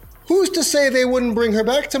 Who's to say they wouldn't bring her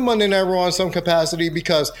back to Monday Night Raw in some capacity?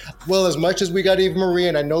 Because, well, as much as we got Eva Marie,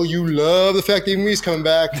 and I know you love the fact that Eva Marie's coming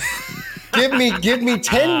back, give me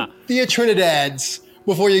 10 Thea Trinidads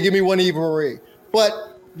before you give me one Eva Marie.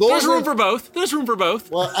 But there's room for both. There's room for both.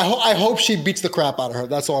 Well, I hope she beats the crap out of her.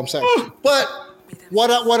 That's all I'm saying. But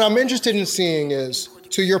what I'm interested in seeing is,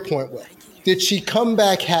 to your point, Will, did she come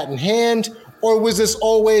back hat in hand? Or was this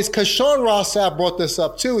always, because Sean Ross Sapp brought this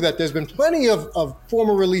up too, that there's been plenty of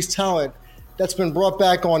former release talent that's been brought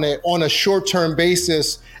back on a short-term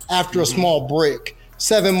basis after a small break.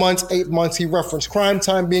 7 months, 8 months. He referenced Crime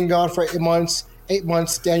Time being gone for 8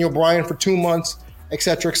 months, Daniel Bryan for 2 months, et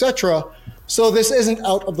cetera, et cetera. So this isn't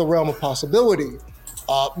out of the realm of possibility.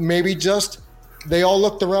 Maybe just they all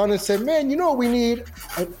looked around and said, man, you know what we need?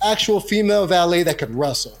 An actual female valet that could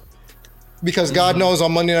wrestle. Because God knows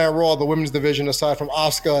on Monday Night Raw, the women's division, aside from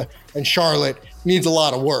Asuka and Charlotte, needs a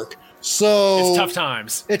lot of work. So it's tough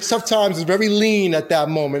times. It's tough times. It's very lean at that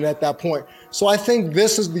moment, at that point. So I think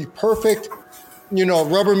this is the perfect,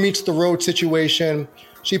 rubber meets the road situation.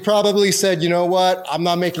 She probably said, you know what? I'm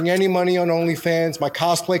not making any money on OnlyFans. My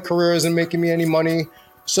cosplay career isn't making me any money.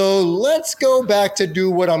 So let's go back to do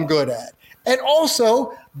what I'm good at. And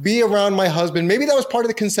also be around my husband. Maybe that was part of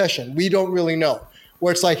the concession. We don't really know.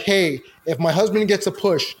 Where it's like, hey, if my husband gets a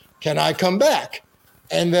push, can I come back?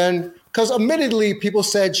 And then, because admittedly, people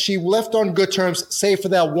said she left on good terms, save for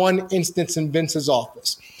that one instance in Vince's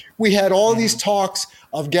office. We had all these talks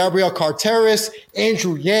of Gabriel Carteris,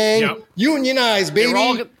 Andrew Yang, unionized,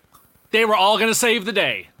 baby. They were all going to save the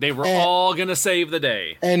day. All going to save the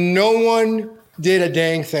day. And no one did a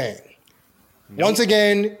dang thing. Nope. Once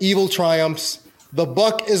again, evil triumphs. The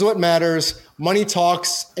buck is what matters. Money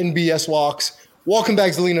talks and BS walks. Welcome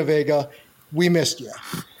back, Zelina Vega. We missed you.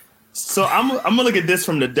 So I'm gonna look at this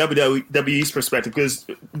from the WWE's perspective because,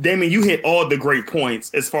 Damien, you hit all the great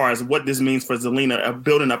points as far as what this means for Zelina,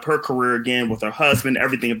 building up her career again with her husband,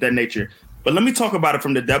 everything of that nature. But let me talk about it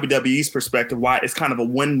from the WWE's perspective, why it's kind of a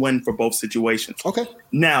win-win for both situations. Okay.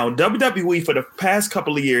 Now, WWE for the past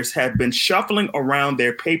couple of years have been shuffling around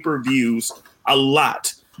their pay-per-views a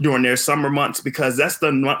lot during their summer months because that's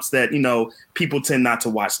the months that, people tend not to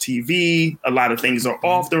watch TV. A lot of things are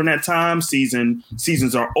off during that time.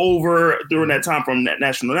 Seasons are over during that time from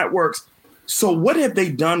national networks. So what have they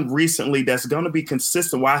done recently that's going to be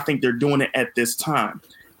consistent? Why I think they're doing it at this time.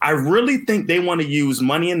 I really think they want to use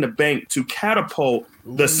Money in the Bank to catapult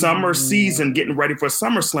the summer season, getting ready for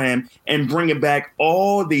SummerSlam and bringing back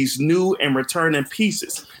all these new and returning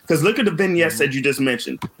pieces. Because look at the vignettes that you just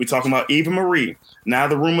mentioned. We're talking about Eva Marie. Now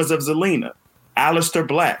the rumors of Zelina, Aleister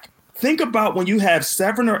Black. Think about when you have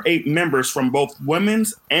 7 or 8 members from both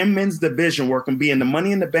women's and men's division working, be in the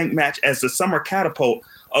Money in the Bank match as the summer catapult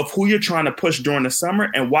of who you're trying to push during the summer,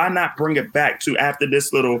 and why not bring it back to after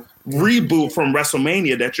this little reboot from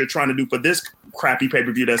WrestleMania that you're trying to do for this crappy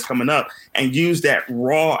pay-per-view that's coming up, and use that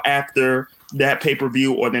Raw after that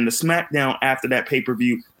pay-per-view or then the SmackDown after that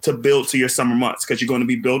pay-per-view to build to your summer months, because you're going to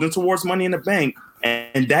be building towards Money in the Bank,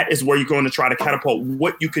 and that is where you're going to try to catapult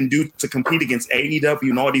what you can do to compete against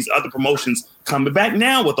AEW and all these other promotions coming back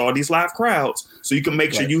now with all these live crowds, so you can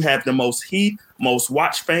make sure you have the most heat, most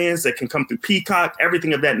watch fans that can come through Peacock,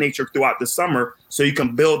 everything of that nature throughout the summer, so you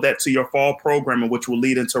can build that to your fall programming, which will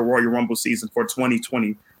lead into Royal Rumble season for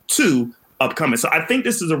 2022 upcoming. So I think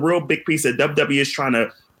this is a real big piece that WWE is trying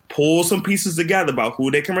to pull some pieces together about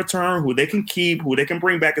who they can return, who they can keep, who they can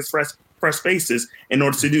bring back as fresh faces in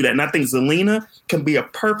order to do that. And I think Zelina can be a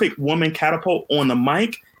perfect woman catapult on the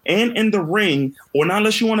mic and in the ring, or not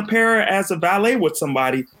unless you want to pair her as a valet with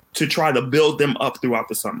somebody to try to build them up throughout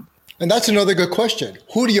the summer. And that's another good question.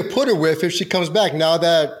 Who do you put her with if she comes back now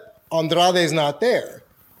that Andrade is not there?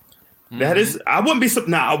 That is, I wouldn't be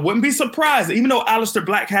surprised. Even though Aleister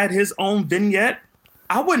Black had his own vignette,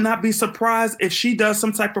 I would not be surprised if she does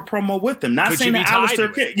some type of promo with him. Not saying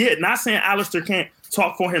Aleister can't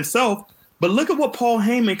talk for himself, but look at what Paul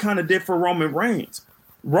Heyman kind of did for Roman Reigns.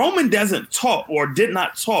 Roman doesn't talk or did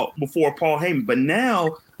not talk before Paul Heyman, but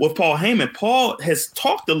now with Paul Heyman, Paul has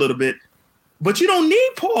talked a little bit. But you don't need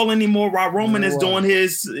Paul anymore while Roman is doing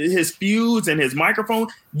his feuds and his microphone.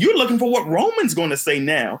 You're looking for what Roman's going to say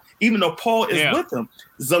now, even though Paul is with him.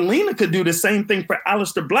 Zelina could do the same thing for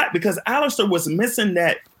Aleister Black because Aleister was missing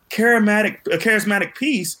that charismatic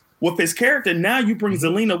piece with his character. Now you bring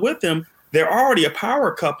Zelina with him. They're already a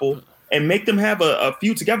power couple and make them have a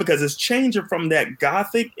feud together because it's changing from that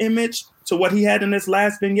gothic image to what he had in this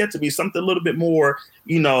last vignette to be something a little bit more,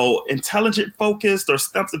 intelligent focused or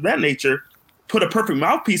stuff of that nature. Put a perfect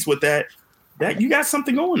mouthpiece with that you got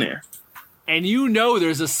something going there. And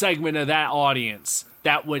there's a segment of that audience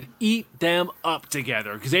that would eat them up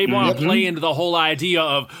together because they want to play into the whole idea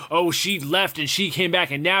of, oh, she left and she came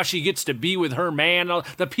back and now she gets to be with her man.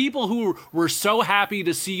 The people who were so happy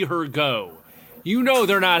to see her go,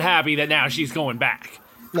 they're not happy that now she's going back.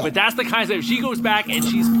 No. But that's the kind of, if she goes back and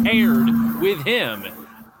she's paired with him,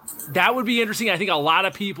 that would be interesting. I think a lot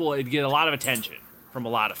of people would get a lot of attention from a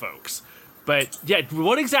lot of folks. But yeah,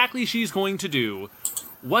 what exactly she's going to do,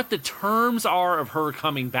 what the terms are of her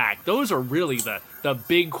coming back, those are really the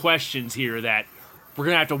big questions here that we're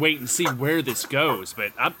going to have to wait and see where this goes.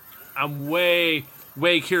 But I'm way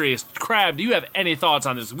curious. Crab, do you have any thoughts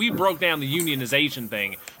on this? We broke down the unionization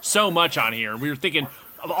thing so much on here, and we were thinking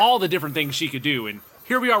of all the different things she could do, and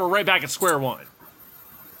here we are, we're right back at square one.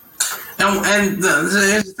 And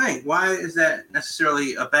here's the thing. Why is that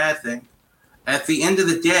necessarily a bad thing? At the end of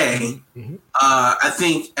the day, I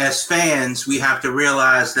think as fans, we have to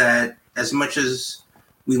realize that as much as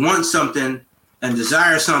we want something and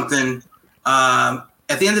desire something,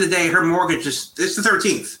 at the end of the day, her mortgage it's the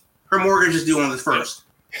 13th. Her mortgage is due on the 1st.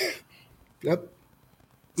 Yep.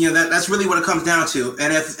 That's really what it comes down to.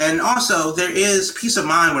 And also there is peace of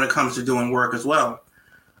mind when it comes to doing work as well.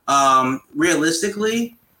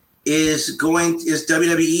 Realistically, is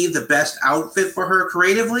WWE the best outfit for her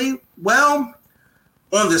creatively? Well,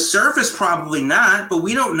 on the surface, probably not, but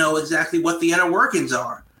we don't know exactly what the inner workings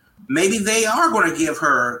are. Maybe they are going to give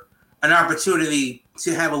her an opportunity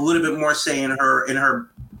to have a little bit more say in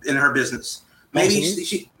her business. Maybe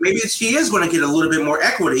she is going to get a little bit more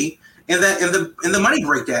equity in the money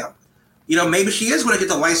breakdown. maybe she is going to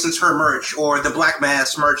get to license her merch or the Black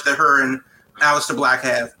Mass merch that her and Aleister Black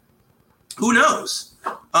have. Who knows?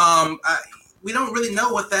 We don't really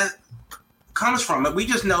know what that comes from. But we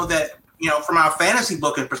just know that, from our fantasy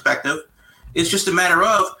booking perspective, it's just a matter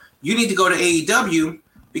of you need to go to AEW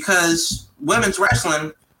because women's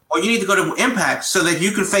wrestling, or you need to go to Impact so that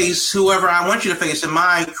you can face whoever I want you to face in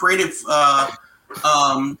my creative,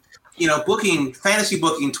 fantasy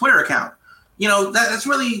booking Twitter account.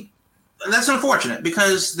 That's unfortunate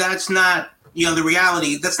because that's not, the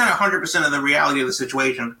reality. That's not 100% of the reality of the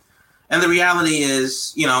situation. And the reality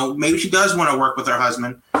is, maybe she does want to work with her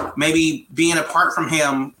husband. Maybe being apart from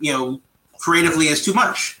him, creatively is too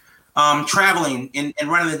much. Traveling and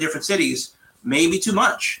running in different cities, maybe too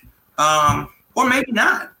much. Or maybe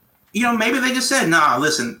not. Maybe they just said, nah,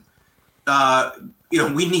 listen,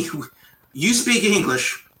 we need, you speak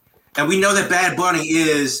English, and we know that Bad Bunny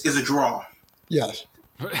is a draw. Yes.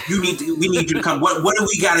 We need you to come. What do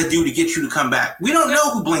we got to do to get you to come back? We don't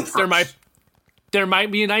know who blinked first. There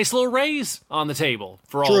might be a nice little raise on the table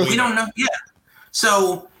for all. True. We don't know. Yeah.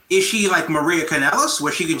 So is she like Maria Kanellis,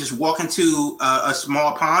 where she can just walk into a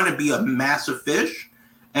small pond and be a massive fish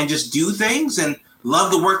and just do things and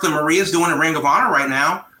love the work that Maria's doing in Ring of Honor right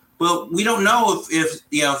now? But we don't know if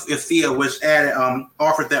Thea was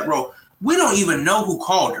offered that role. We don't even know who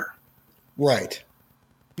called her. Right.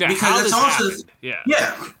 Yeah, because it's also happened?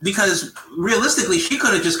 yeah. Because realistically, she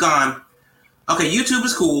could have just gone, okay, YouTube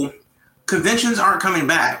is cool. Conventions aren't coming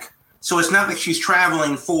back, so it's not like she's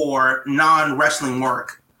traveling for non-wrestling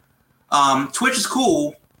work. Twitch is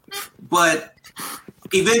cool, but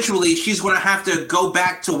eventually she's going to have to go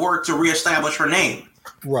back to work to reestablish her name.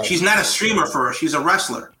 Right. She's not a streamer first; she's a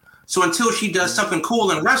wrestler. So until she does something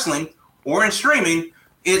cool in wrestling or in streaming,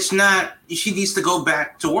 it's not. She needs to go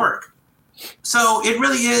back to work. So it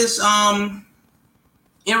really is.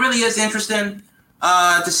 It really is interesting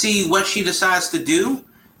to see what she decides to do.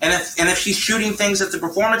 And if she's shooting things at the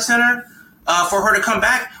Performance Center for her to come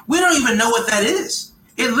back, we don't even know what that is.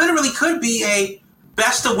 It literally could be a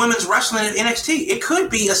best of women's wrestling at NXT. It could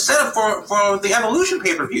be a setup for the Evolution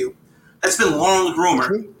pay-per-view that's been long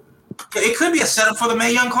rumored. It could be a setup for the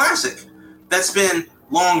Mae Young Classic that's been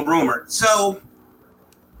long rumored. So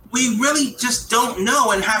we really just don't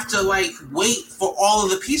know and have to wait for all of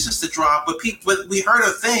the pieces to drop. But we heard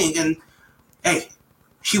a thing, and hey,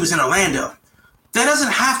 she was in Orlando. That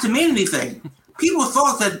doesn't have to mean anything. People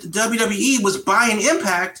thought that WWE was buying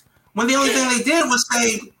Impact when the only thing they did was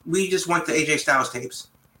say, we just want the AJ Styles tapes.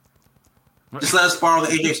 Just let us borrow the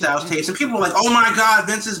AJ Styles tapes. And people were like, oh my God,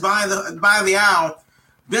 Vince is buying the owl.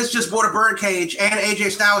 Vince just bought a birdcage and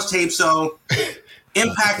AJ Styles tape, so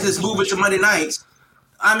Impact is moving to Monday nights.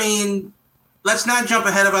 I mean, let's not jump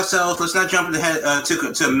ahead of ourselves. Let's not jump ahead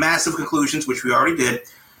to massive conclusions, which we already did.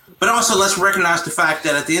 But also, let's recognize the fact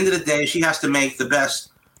that at the end of the day, she has to make the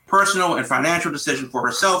best personal and financial decision for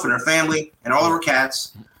herself and her family and all of her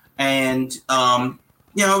cats. And, the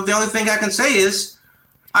only thing I can say is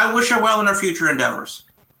I wish her well in her future endeavors.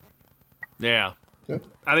 Yeah.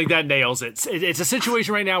 I think that nails it. It's a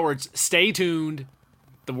situation right now where it's stay tuned.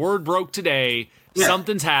 The word broke today. Yeah.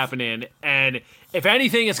 Something's happening. And if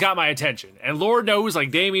anything, it's got my attention. And Lord knows,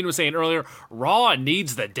 like Damien was saying earlier, Raw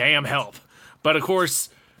needs the damn help. But, of course,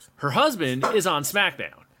 her husband is on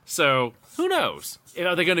SmackDown. So who knows?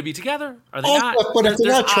 Are they going to be together? Are they not? But if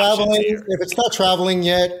they're not traveling, if it's not traveling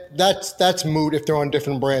yet, that's moot if they're on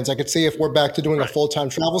different brands. I could see if we're back to doing a full-time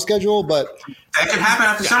travel schedule, but that could happen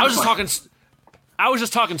after SummerSlam. I was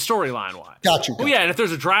just talking storyline wise. Got you. Well, yeah, and if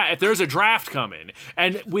there's a draft coming,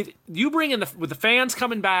 and with you bringing with the fans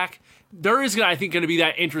coming back, there is I think going to be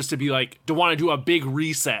that interest to want to do a big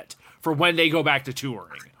reset for when they go back to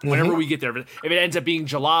touring. Whenever we get there, if it ends up being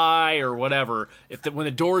July or whatever, when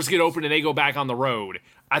the doors get open and they go back on the road,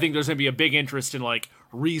 I think there's going to be a big interest in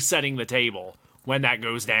resetting the table when that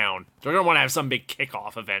goes down. They're going to want to have some big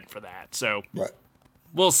kickoff event for that. So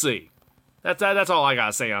We'll see. That's all I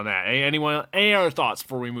gotta say on that. Any other thoughts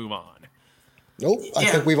before we move on? Nope. I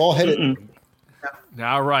think we've all hit it.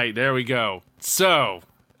 All right, there we go. So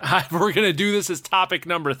we're gonna do this as topic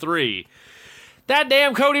number 3. That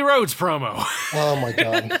damn Cody Rhodes promo. Oh my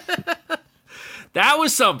God. That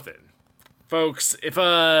was something, folks. If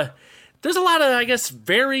there's a lot of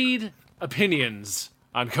varied opinions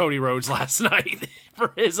on Cody Rhodes last night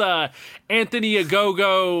for his Anthony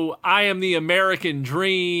Ogogo, I am the American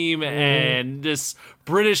dream, and this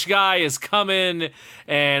British guy is coming,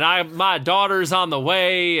 and my daughter's on the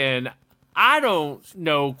way, and I don't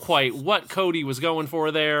know quite what Cody was going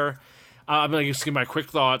for there. I'm gonna just give my quick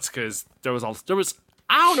thoughts because there was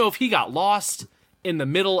I don't know if he got lost in the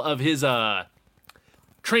middle of his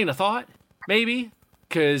train of thought maybe,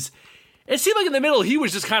 because it seemed like in the middle he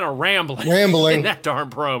was just kind of rambling in that darn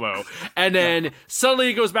promo. And then suddenly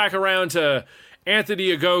it goes back around to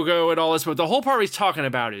Anthony Ogogo and all this, but the whole part he's talking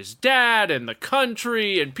about his dad and the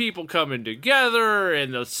country and people coming together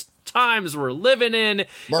and the times we're living in.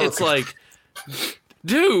 Mark. It's like,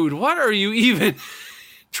 dude, what are you even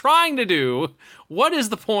trying to do? What is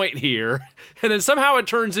the point here? And then somehow it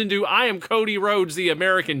turns into, I am Cody Rhodes, the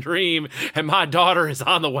American dream, and my daughter is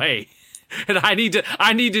on the way. And I need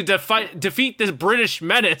to defeat this British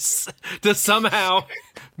menace to somehow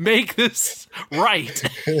make this right.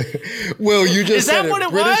 Will, you just is said that what it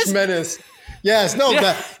British was? menace. Yes, no,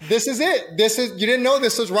 Yeah. this is it. You didn't know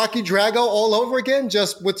this was Rocky Drago all over again,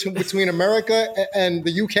 just between America and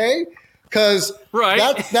the UK? Because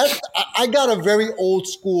I got a very old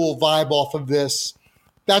school vibe off of this.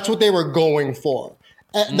 That's what they were going for.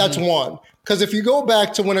 That's one. Because if you go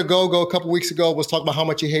back to when Ogogo a couple weeks ago was talking about how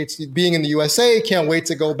much he hates being in the USA, can't wait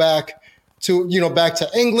to go back to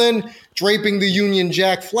England, draping the Union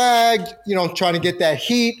Jack flag, trying to get that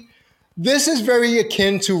heat. This is very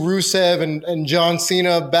akin to Rusev and John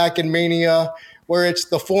Cena back in Mania, where it's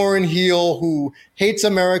the foreign heel who hates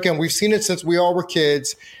America, and we've seen it since we all were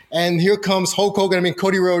kids. And here comes Hulk Hogan,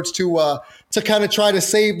 Cody Rhodes to kind of try to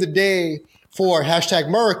save the day for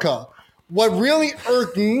 #America. What really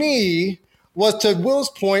irked me was, to Will's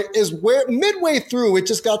point, is where midway through it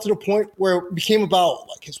just got to the point where it became about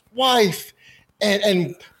like his wife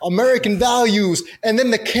and American values, and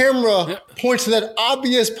then the camera points to that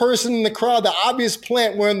obvious person in the crowd, the obvious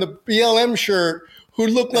plant wearing the BLM shirt, who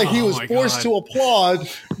looked like he was forced to applaud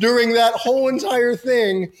during that whole entire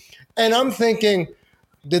thing. And I'm thinking,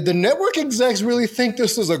 did the network execs really think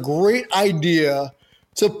this was a great idea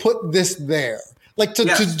to put this there? Like to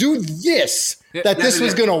do this, this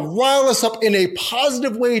was going to rile us up in a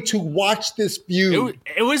positive way to watch this feud.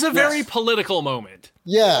 It was a very political moment.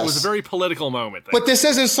 Yes. It was a very political moment. But this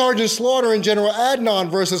isn't Sergeant Slaughter and General Adnan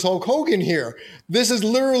versus Hulk Hogan here. This is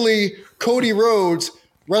literally Cody Rhodes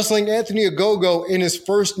wrestling Anthony Ogogo in his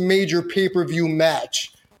first major pay-per-view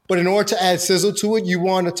match. But in order to add sizzle to it, you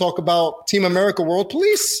want to talk about Team America World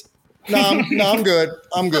Police? No, I'm good.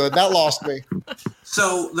 That lost me.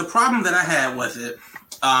 So the problem that I had with it,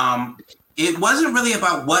 it wasn't really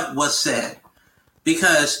about what was said.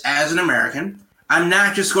 Because as an American, I'm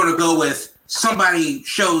not just going to go with somebody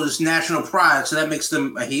shows national pride, so that makes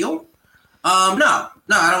them a heel. No,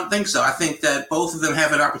 I don't think so. I think that both of them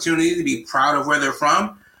have an opportunity to be proud of where they're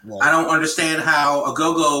from. Right. I don't understand how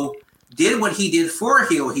Ogogo did what he did for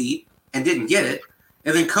heel heat and didn't get it.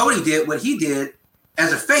 And then Cody did what he did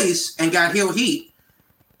as a face and got heel heat.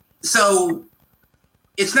 So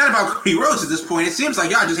it's not about Cody Rhodes at this point. It seems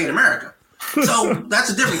like y'all just hate America. So that's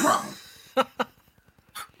a different problem.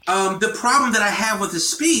 The problem that I have with his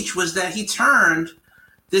speech was that he turned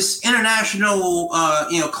this international,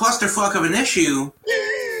 clusterfuck of an issue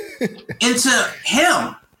into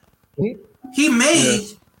him. He made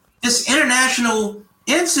this international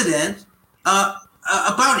incident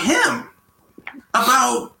about him,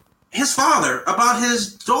 about his father, about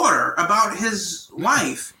his daughter, about his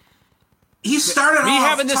wife. He started me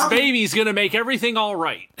having this baby is going to make everything all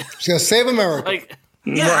right. He's going to save America.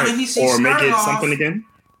 He or make it something again.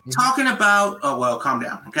 Talking about, calm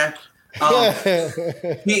down, okay?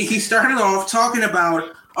 He started off talking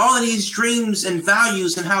about all of these dreams and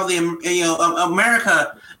values and how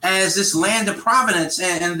America as this land of providence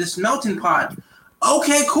and this melting pot.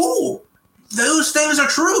 Okay, cool. Those things are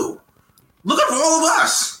true. Look at all of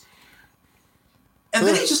us. And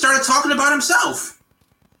then he just started talking about himself.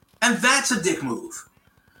 And that's a dick move.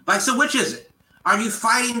 Like, so which is it? Are you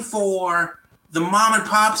fighting for the mom and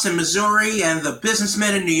pops in Missouri and the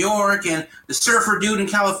businessmen in New York and the surfer dude in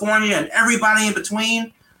California and everybody in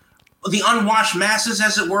between? The unwashed masses,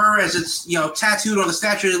 as it were, as it's, tattooed on the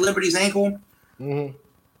Statue of Liberty's ankle? Mm-hmm.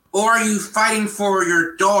 Or are you fighting for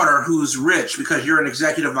your daughter who's rich because you're an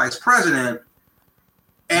executive vice president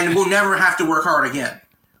and will never have to work hard again?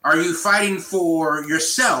 Are you fighting for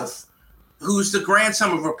yourself, who's the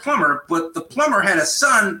grandson of a plumber, but the plumber had a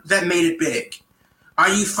son that made it big? Are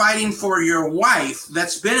you fighting for your wife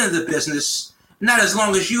that's been in the business, not as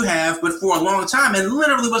long as you have, but for a long time, and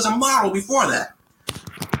literally was a model before that?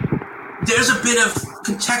 There's a bit of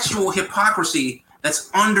contextual hypocrisy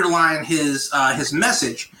that's underlying his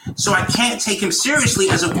message. So I can't take him seriously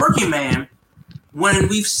as a working man when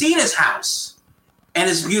we've seen his house and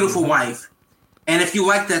his beautiful wife. And if you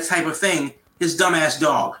like that type of thing, his dumbass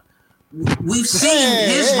dog. We've seen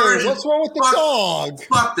his version. What's wrong with the dog?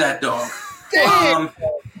 Fuck that dog.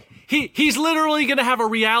 He's literally going to have a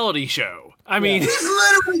reality show. I mean, he's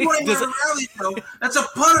literally going to a reality show that's a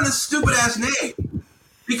pun on his stupid ass name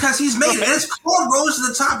because he's made it. And it's called Rose to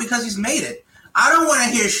the Top because he's made it. I don't want to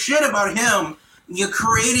hear shit about him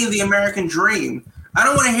creating the American dream. I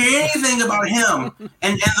don't want to hear anything about him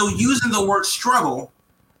and using the word struggle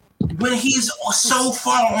when he's so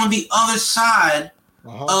far on the other side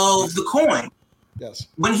of the coin. Yes.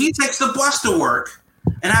 When he takes the bus to work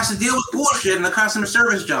and has to deal with bullshit in a customer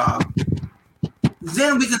service job,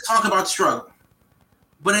 then we can talk about struggle.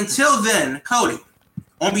 But until then, Cody,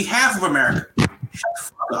 on behalf of America, shut the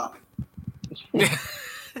fuck up.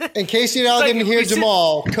 In case you now didn't hear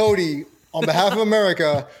Jamal, Cody, on behalf of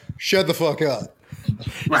America, shut the fuck up.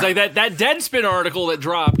 It's like that Deadspin article that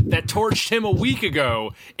dropped that torched him a week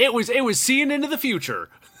ago. It was seeing into the future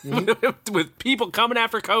with people coming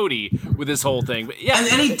after Cody with this whole thing. But yeah,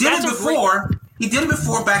 and he did it before. He did it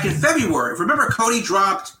before back in February. Remember, Cody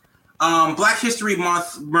dropped Black History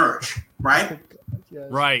Month merch, right? Yes.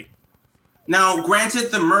 Right. Now,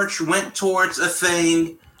 granted, the merch went towards a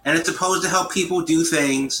thing, and it's supposed to help people do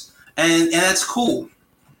things, and that's cool.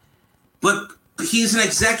 But he's an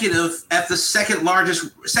executive at the second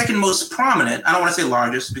most prominent. I don't want to say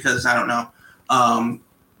largest because I don't know,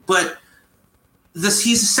 but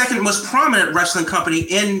he's the second most prominent wrestling company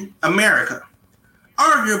in America,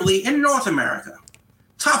 arguably in North America,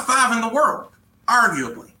 top 5 in the world,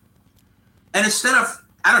 arguably. And instead of,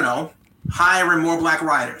 I don't know, hiring more black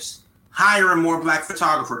writers, hiring more black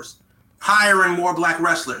photographers, hiring more black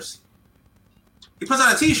wrestlers, he puts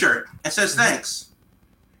on a T-shirt and says thanks.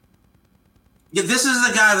 Yeah, this is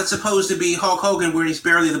the guy that's supposed to be Hulk Hogan where he's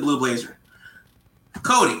barely the Blue Blazer.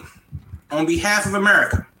 Cody, on behalf of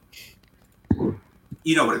America,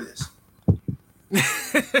 you know what it is.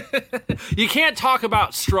 You can't talk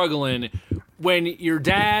about struggling when your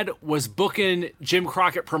dad was booking Jim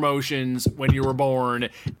Crockett Promotions when you were born.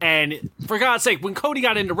 And for God's sake, when Cody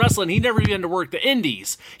got into wrestling, he never even had to work the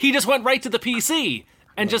indies. He just went right to the PC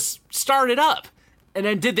and just started up. And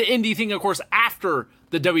then did the indie thing, of course, after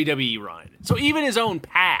the WWE run. So even his own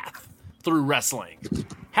path through wrestling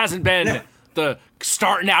hasn't been the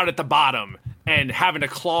starting out at the bottom and having to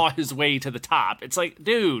claw his way to the top. It's like,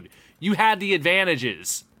 dude, you had the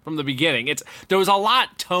advantages from the beginning. There was a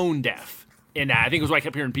lot tone deaf in that. I think it was what I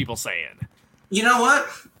kept hearing people saying. You know what?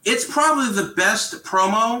 It's probably the best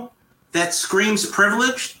promo that screams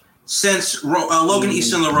privileged since Logan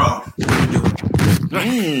Easton LaRoe.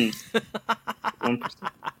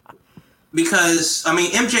 Because, I mean,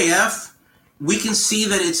 MJF, we can see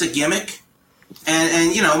that it's a gimmick.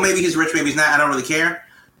 And you know, maybe he's rich, maybe he's not. I don't really care.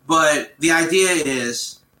 But the idea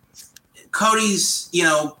is Cody's, you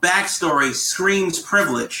know, backstory screams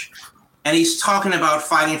privilege. And he's talking about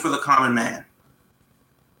fighting for the common man.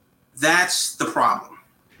 That's the problem.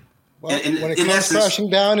 Well, when it comes crashing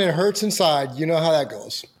down and it hurts inside, you know how that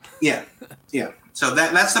goes. Yeah. So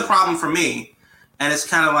that's the problem for me. And it's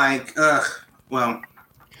kind of like, well...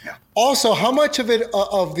 Also, how much of it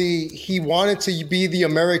he wanted to be the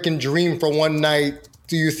American dream for one night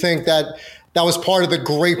do you think that was part of the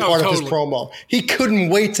great part of his promo? He couldn't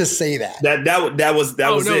wait to say that. That was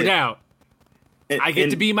no it. Doubt. I get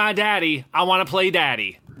to be my daddy. I want to play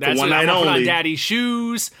daddy. That's one what I'm night going to put on only. daddy's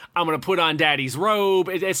shoes. I'm going to put on daddy's robe.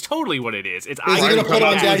 It's totally what it is. Is he going to put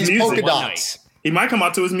on daddy's polka dots? He might come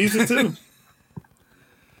out to his music too.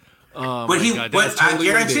 Oh, but I totally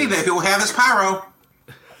guarantee that he'll have his pyro.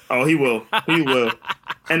 Oh, he will.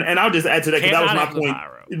 And I'll just add to that because that was my point.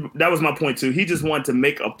 That was my point too. He just wanted to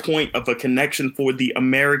make a point of a connection for the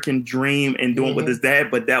American dream and doing with his dad,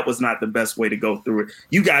 but that was not the best way to go through it.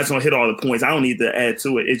 You guys don't hit all the points. I don't need to add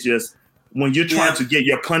to it. It's just when you're trying to get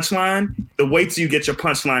your punchline, the way till you get your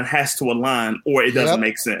punchline has to align or it doesn't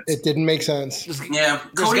make sense. It didn't make sense. Yeah,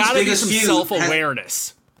 there's got to be some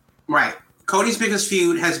self-awareness. Right. Cody's biggest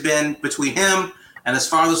feud has been between him and his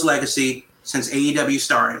father's legacy since AEW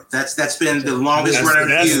started. That's been the longest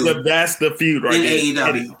running feud. That's the feud right in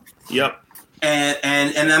there. AEW. Yep.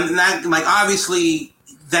 And I'm not like, obviously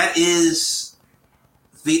that is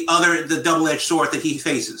the double-edged sword that he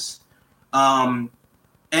faces. And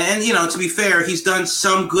you know, to be fair, he's done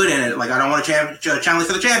some good in it. Like, I don't want to challenge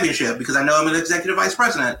for the championship because I know I'm an executive vice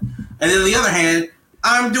president. And then on the other hand,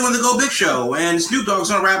 I'm doing the Go Big Show and Snoop Dogg's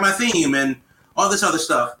gonna rap my theme and all this other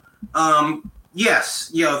stuff. Yes,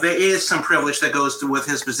 you know, there is some privilege that goes with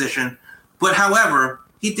his position, but however,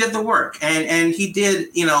 he did the work and he did,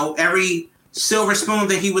 you know, every silver spoon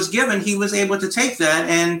that he was given, he was able to take that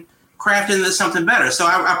and craft it into something better. So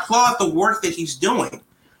I applaud the work that he's doing.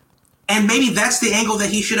 And maybe that's the angle that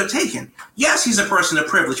he should have taken. Yes, he's a person of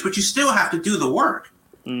privilege, but you still have to do the work.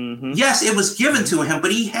 Mm-hmm. Yes, it was given to him,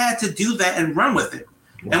 but he had to do that and run with it.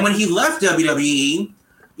 And when he left WWE,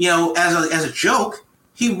 as a joke,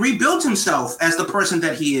 he rebuilt himself as the person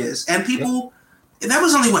that he is. And people, that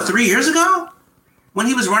was only, 3 years ago? When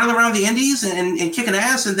he was running around the indies and kicking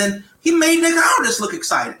ass, and then he made Nick Aldis look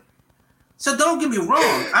excited. So don't get me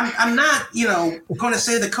wrong. I'm not, going to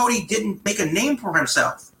say that Cody didn't make a name for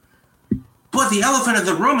himself. But the elephant in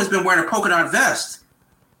the room has been wearing a polka dot vest,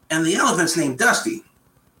 and the elephant's named Dusty.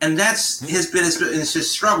 And that's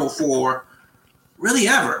his struggle for really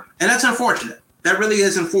ever. And that's unfortunate. That really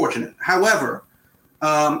is unfortunate. However,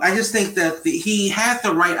 I just think that he had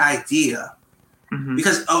the right idea. Mm-hmm.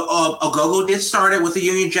 Because Ogogo did start it with the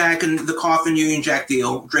Union Jack and the coffin Union Jack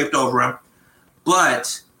deal draped over him.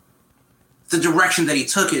 But the direction that he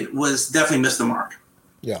took it was definitely missed the mark.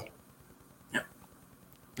 Yeah.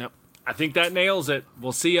 Yep. I think that nails it.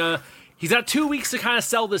 We'll see. He's got 2 weeks to kind of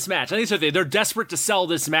sell this match. I think they're desperate to sell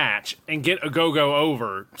this match and get Ogogo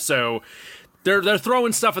over. So they're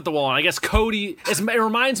throwing stuff at the wall. And I guess Cody, it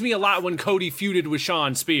reminds me a lot when Cody feuded with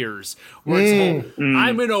Shawn Spears, where it's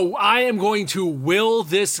I am going to will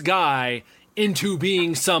this guy into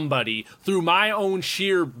being somebody through my own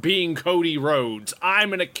sheer being Cody Rhodes. I'm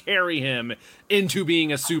going to carry him into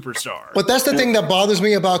being a superstar. But that's the thing that bothers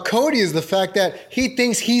me about Cody is the fact that he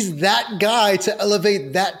thinks he's that guy to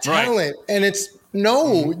elevate that talent. Right. And it's,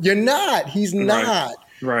 no, you're not. He's not.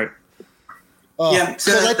 Right.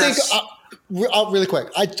 So I think... really quick,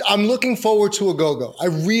 I'm looking forward to Ogogo. I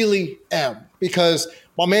really am, because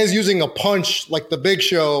my man's using a punch like the Big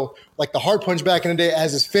Show, like the hard punch back in the day,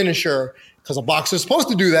 as his finisher, because a boxer's supposed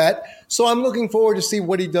to do that. So I'm looking forward to see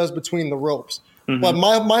what he does between the ropes. Mm-hmm. But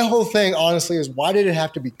my whole thing, honestly, is why did it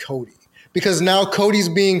have to be Cody? Because now Cody's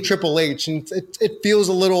being Triple H, and it feels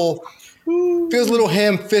a little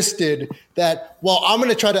ham-fisted that, well, I'm going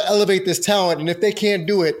to try to elevate this talent, and if they can't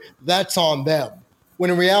do it, that's on them. When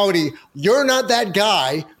in reality, you're not that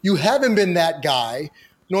guy. You haven't been that guy,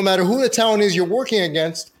 no matter who the talent is you're working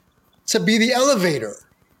against, to be the elevator.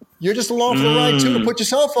 You're just along for the ride, too, to put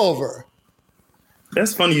yourself over.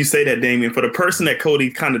 That's funny you say that, Damian. For the person that Cody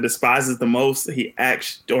kind of despises the most, he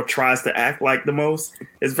acts or tries to act like the most.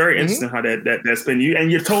 It's very interesting how that's been you. And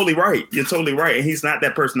you're totally right. You're totally right. And he's not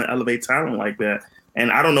that person to elevate talent like that.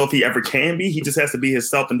 And I don't know if he ever can be. He just has to be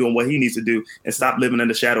himself and doing what he needs to do and stop living in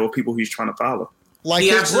the shadow of people he's trying to follow. Like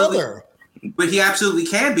his brother. But he absolutely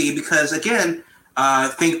can be, because, again,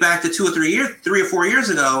 think back to 3 or 4 years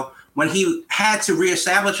ago when he had to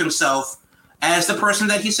reestablish himself as the person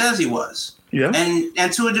that he says he was. Yeah.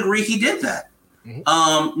 And to a degree, he did that.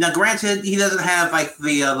 Mm-hmm. Now, granted, he doesn't have like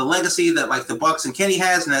the legacy that like the Bucks and Kenny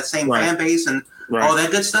has, and that same fan base and all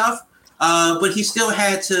that good stuff. But he still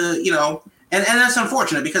had to, and that's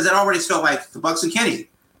unfortunate, because it already felt like the Bucks and Kenny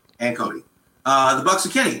and Cody, the Bucks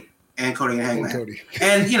and Kenny and Cody and Hangman.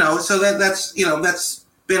 And, so that's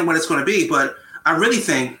been what it's going to be. But I really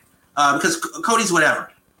think, because Cody's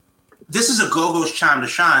whatever, this is Ogogo's time to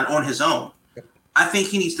shine on his own. I think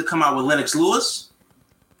he needs to come out with Lennox Lewis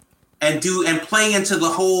and play into the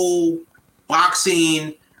whole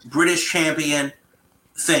boxing British champion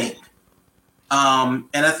thing. And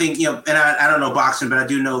I think, and I don't know boxing, but I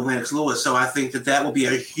do know Lennox Lewis. So I think that will be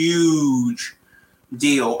a huge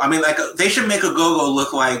deal. I mean, like, they should make Ogogo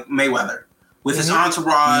look like Mayweather with his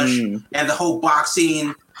entourage and the whole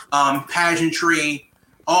boxing pageantry,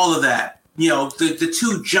 all of that. The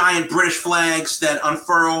two giant British flags that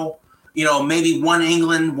unfurl, maybe one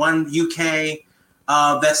England, one UK.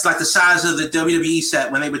 That's like the size of the WWE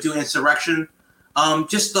set when they would do Insurrection.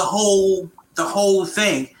 Just the whole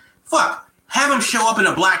thing. Fuck. Have him show up in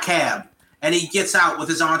a black cab and he gets out with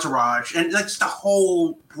his entourage, and that's the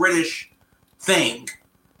whole British thing.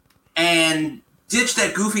 And ditch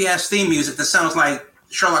that goofy ass theme music that sounds like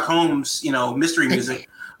Sherlock Holmes, mystery music.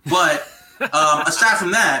 But aside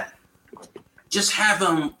from that, just have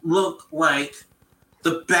him look like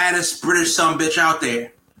the baddest British sumbitch out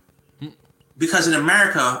there. Because in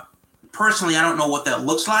America, personally, I don't know what that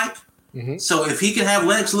looks like. Mm-hmm. So if he can have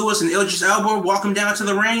Lennox Lewis and Idris Elba walk him down to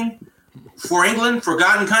the ring for England, for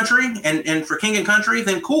God and country, and for King and country,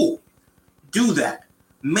 then cool. Do that.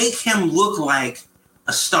 Make him look like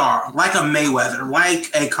a star, like a Mayweather, like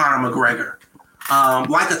a Conor McGregor,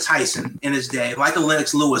 like a Tyson in his day, like a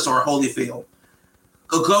Lennox Lewis or a Holyfield.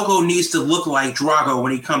 Ogogo needs to look like Drago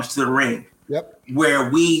when he comes to the ring. Yep. Where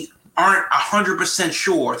we aren't 100%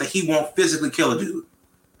 sure that he won't physically kill a dude.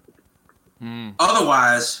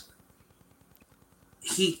 Otherwise,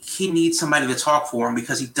 he needs somebody to talk for him,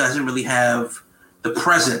 because he doesn't really have the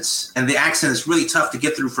presence, and the accent is really tough to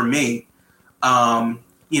get through for me.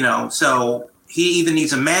 So he either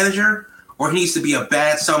needs a manager or he needs to be a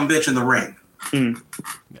bad sumbitch in the ring.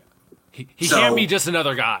 He can't be just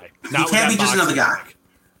another guy. He can't be just another guy.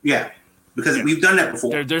 Yeah, because we've done that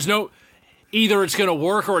before. There's no either it's going to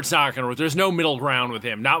work or it's not going to work. There's no middle ground with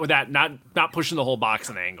him. Not with that. Not pushing the whole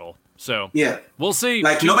boxing angle. So yeah, we'll see.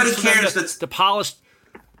 Like nobody cares to polish.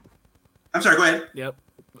 I'm sorry. Go ahead. Yep.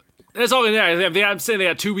 That's all. I'm saying they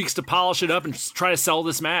got 2 weeks to polish it up and try to sell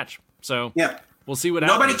this match. So yeah, we'll see what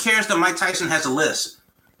happens. Nobody cares that Mike Tyson has a list.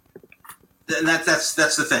 That's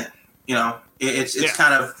the thing. You know, it's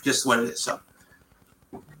kind of just what it is. So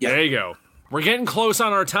yeah. There you go. We're getting close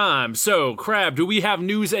on our time. So, Crab, do we have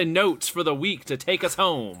news and notes for the week to take us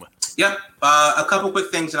home? Yep. A couple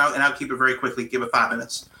quick things, and I'll keep it very quickly. Give it 5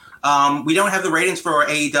 minutes. We don't have the ratings for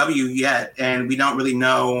AEW yet, and we don't really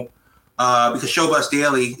know because Showbuzz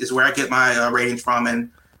Daily is where I get my ratings from,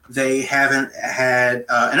 and they haven't had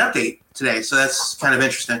an update today, so that's kind of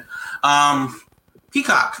interesting.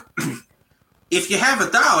 Peacock, if you have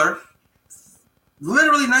 $1,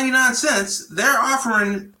 literally 99 cents, they're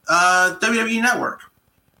offering WWE Network.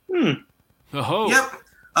 Oh. Yep.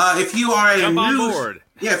 If you are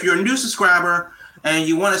if you're a new subscriber and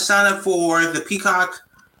you want to sign up for the Peacock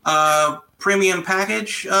premium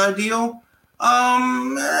package deal,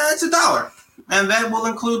 it's $1, and that will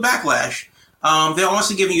include Backlash. They're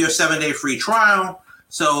also giving you a 7-day free trial.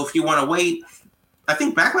 So if you want to wait, I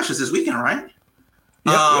think Backlash is this weekend, right?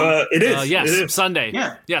 Yep, it is. Yes, it is. Sunday.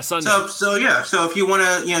 Yeah, Sunday. So if you want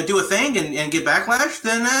to do a thing and get Backlash,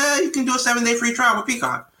 then you can do a 7-day free trial with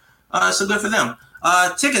Peacock. So good for them.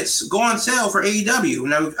 Tickets go on sale for AEW.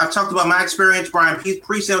 Now I've talked about my experience buying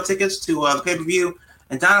pre-sale tickets to the pay-per-view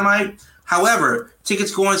and Dynamite. However,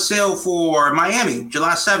 tickets go on sale for Miami,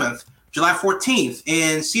 July 7th, July 14th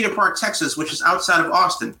in Cedar Park, Texas, which is outside of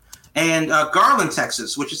Austin, and Garland,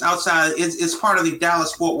 Texas, which is outside. Is part of the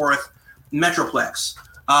Dallas-Fort Worth Metroplex.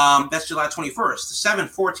 That's July 21st. The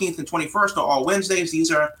 7th, 14th, and 21st are all Wednesdays. These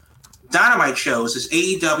are Dynamite shows as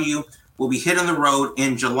AEW will be hitting the road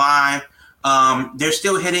in July. They're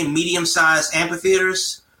still hitting medium-sized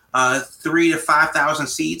amphitheaters, 3,000 to 5,000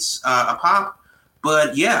 seats a pop.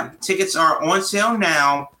 But yeah, tickets are on sale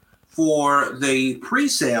now for the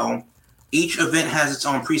pre-sale. Each event has its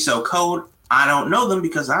own pre-sale code. I don't know them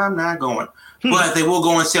because I'm not going. But they will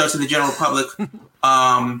go on sale to the general public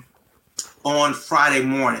on Friday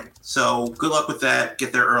morning. So good luck with that.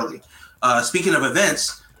 Get there early. Speaking of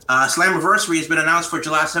events, Slammiversary has been announced for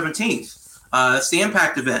July 17th. That's the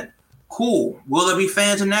Impact event. Cool. Will there be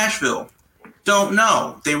fans in Nashville? Don't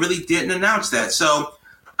know. They really didn't announce that. So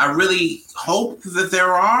I really hope that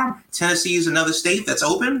there are. Tennessee is another state that's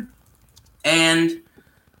open. And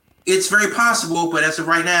it's very possible, but as of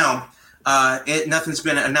right now, nothing's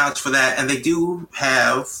been announced for that. And they do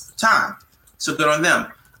have time. So good on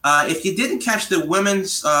them. If you didn't catch the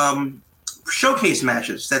women's showcase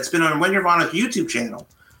matches that's been on Ring of Honor's YouTube channel,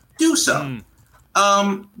 do so.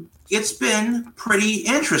 It's been pretty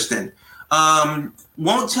interesting.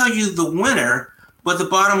 Won't tell you the winner, but the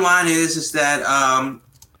bottom line is that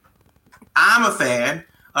I'm a fan.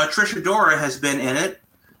 Trisha Dora has been in it,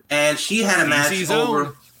 and she had a match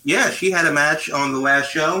over. Yeah, she had a match on the last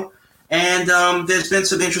show, and there's been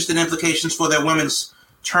some interesting implications for their women's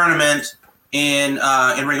tournament in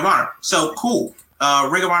Ring of Honor. So cool.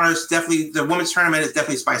 Ring of Honor is definitely, the women's tournament is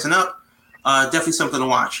definitely spicing up. Definitely something to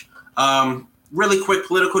watch. Really quick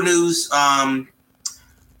political news.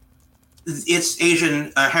 It's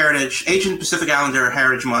Asian Pacific Islander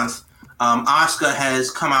Heritage Month. Asuka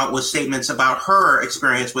has come out with statements about her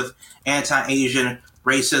experience with anti-Asian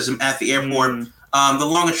racism at the airport. The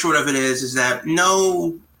long and short of it is that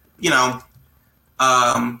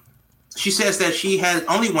she says that she had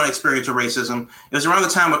only one experience of racism. It was around the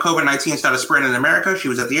time when COVID-19 started spreading in America. She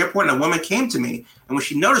was at the airport and a woman came to me, and when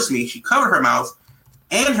she noticed me, she covered her mouth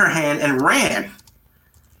and her hand and ran.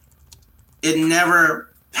 It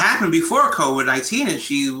never happened before COVID-19, and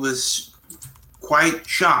she was quite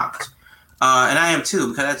shocked. And I am too,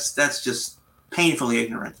 because that's just painfully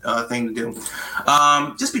ignorant thing to do.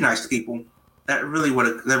 Just be nice to people. That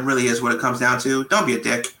really is what it comes down to. Don't be a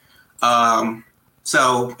dick.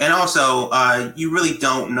 You really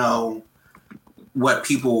don't know what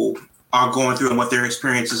people are going through and what their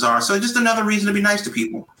experiences are. So just another reason to be nice to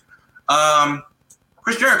people.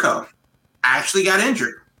 Chris Jericho actually got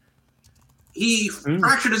injured. He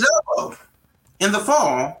fractured his elbow in the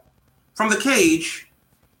fall from the cage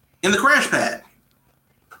in the crash pad.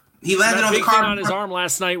 He landed on the cardboard. On his arm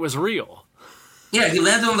last night was real. Yeah, he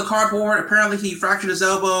landed on the cardboard. Apparently, he fractured his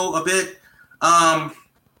elbow a bit.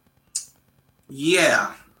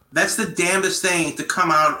 Yeah, that's the damnedest thing to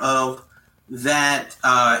come out of that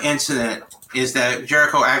incident is that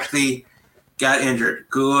Jericho actually got injured.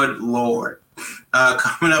 Good Lord.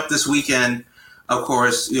 coming up this weekend, of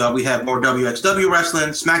course, we have more WXW wrestling.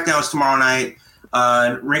 SmackDown's tomorrow night.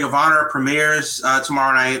 Ring of Honor premieres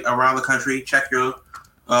tomorrow night around the country. Check your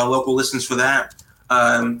local listings for that.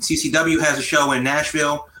 CCW has a show in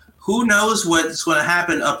Nashville. Who knows what's going to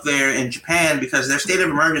happen up there in Japan, because their state of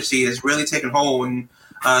emergency is really taking hold. And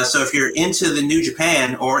so if you're into the New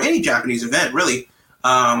Japan or any Japanese event, really,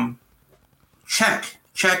 check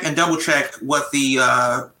and double check what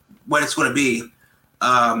it's going to be.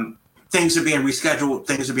 Things are being rescheduled,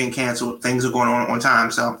 things are being canceled, things are going on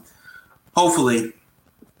time. So hopefully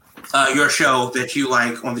your show that you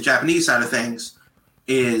like on the Japanese side of things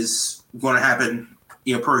is going to happen,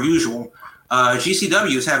 per usual.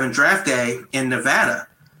 GCW is having draft day in Nevada.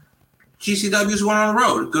 GCW is going on the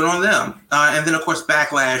road. Good on them. And then, of course,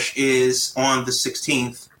 Backlash is on the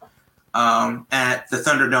 16th at the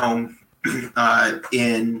Thunderdome at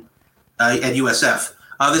USF.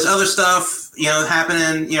 There's other stuff,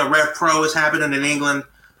 happening. Rev Pro is happening in England,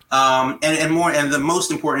 and more. And the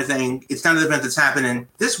most important thing, it's not an event that's happening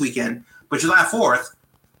this weekend, but July 4th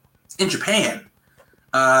in Japan.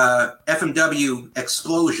 FMW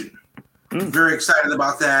Explosion. Very excited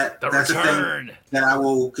about that. That's return. A thing that I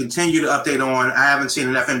will continue to update on. I haven't seen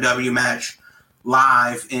an FMW match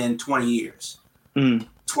live in 20 years,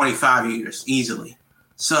 25 years, easily.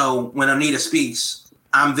 So when Anita speaks,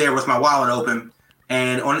 I'm there with my wallet open.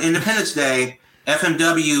 And on Independence Day,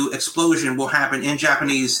 FMW Explosion will happen in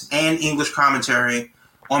Japanese and English commentary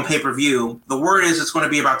on pay-per-view. The word is it's going to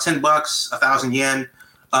be about $10, 1,000 yen.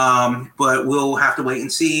 But we'll have to wait and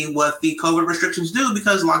see what the COVID restrictions do,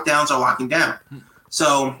 because lockdowns are locking down.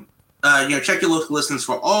 So, check your local listings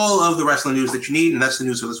for all of the wrestling news that you need, and that's the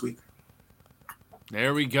news for this week.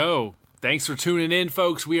 There we go. Thanks for tuning in,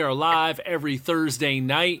 folks. We are live every Thursday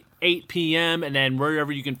night, 8 p.m., and then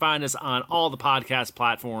wherever you can find us on all the podcast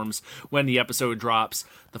platforms when the episode drops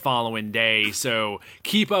the following day. So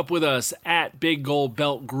keep up with us at Big Gold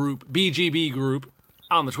Belt Group, BGB Group,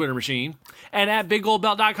 on the Twitter machine, and at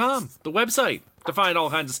BigGoldBelt.com, the website, to find all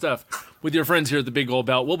kinds of stuff with your friends here at the Big Gold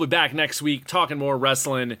Belt. We'll be back next week talking more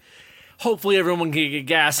wrestling. Hopefully everyone can get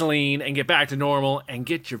gasoline and get back to normal and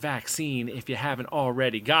get your vaccine if you haven't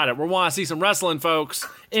already got it. We want to see some wrestling, folks,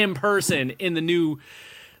 in person in the new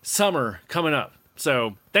summer coming up.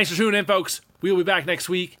 So thanks for tuning in, folks. We will be back next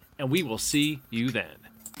week, and we will see you then.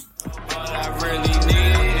 All I really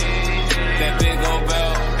need, that big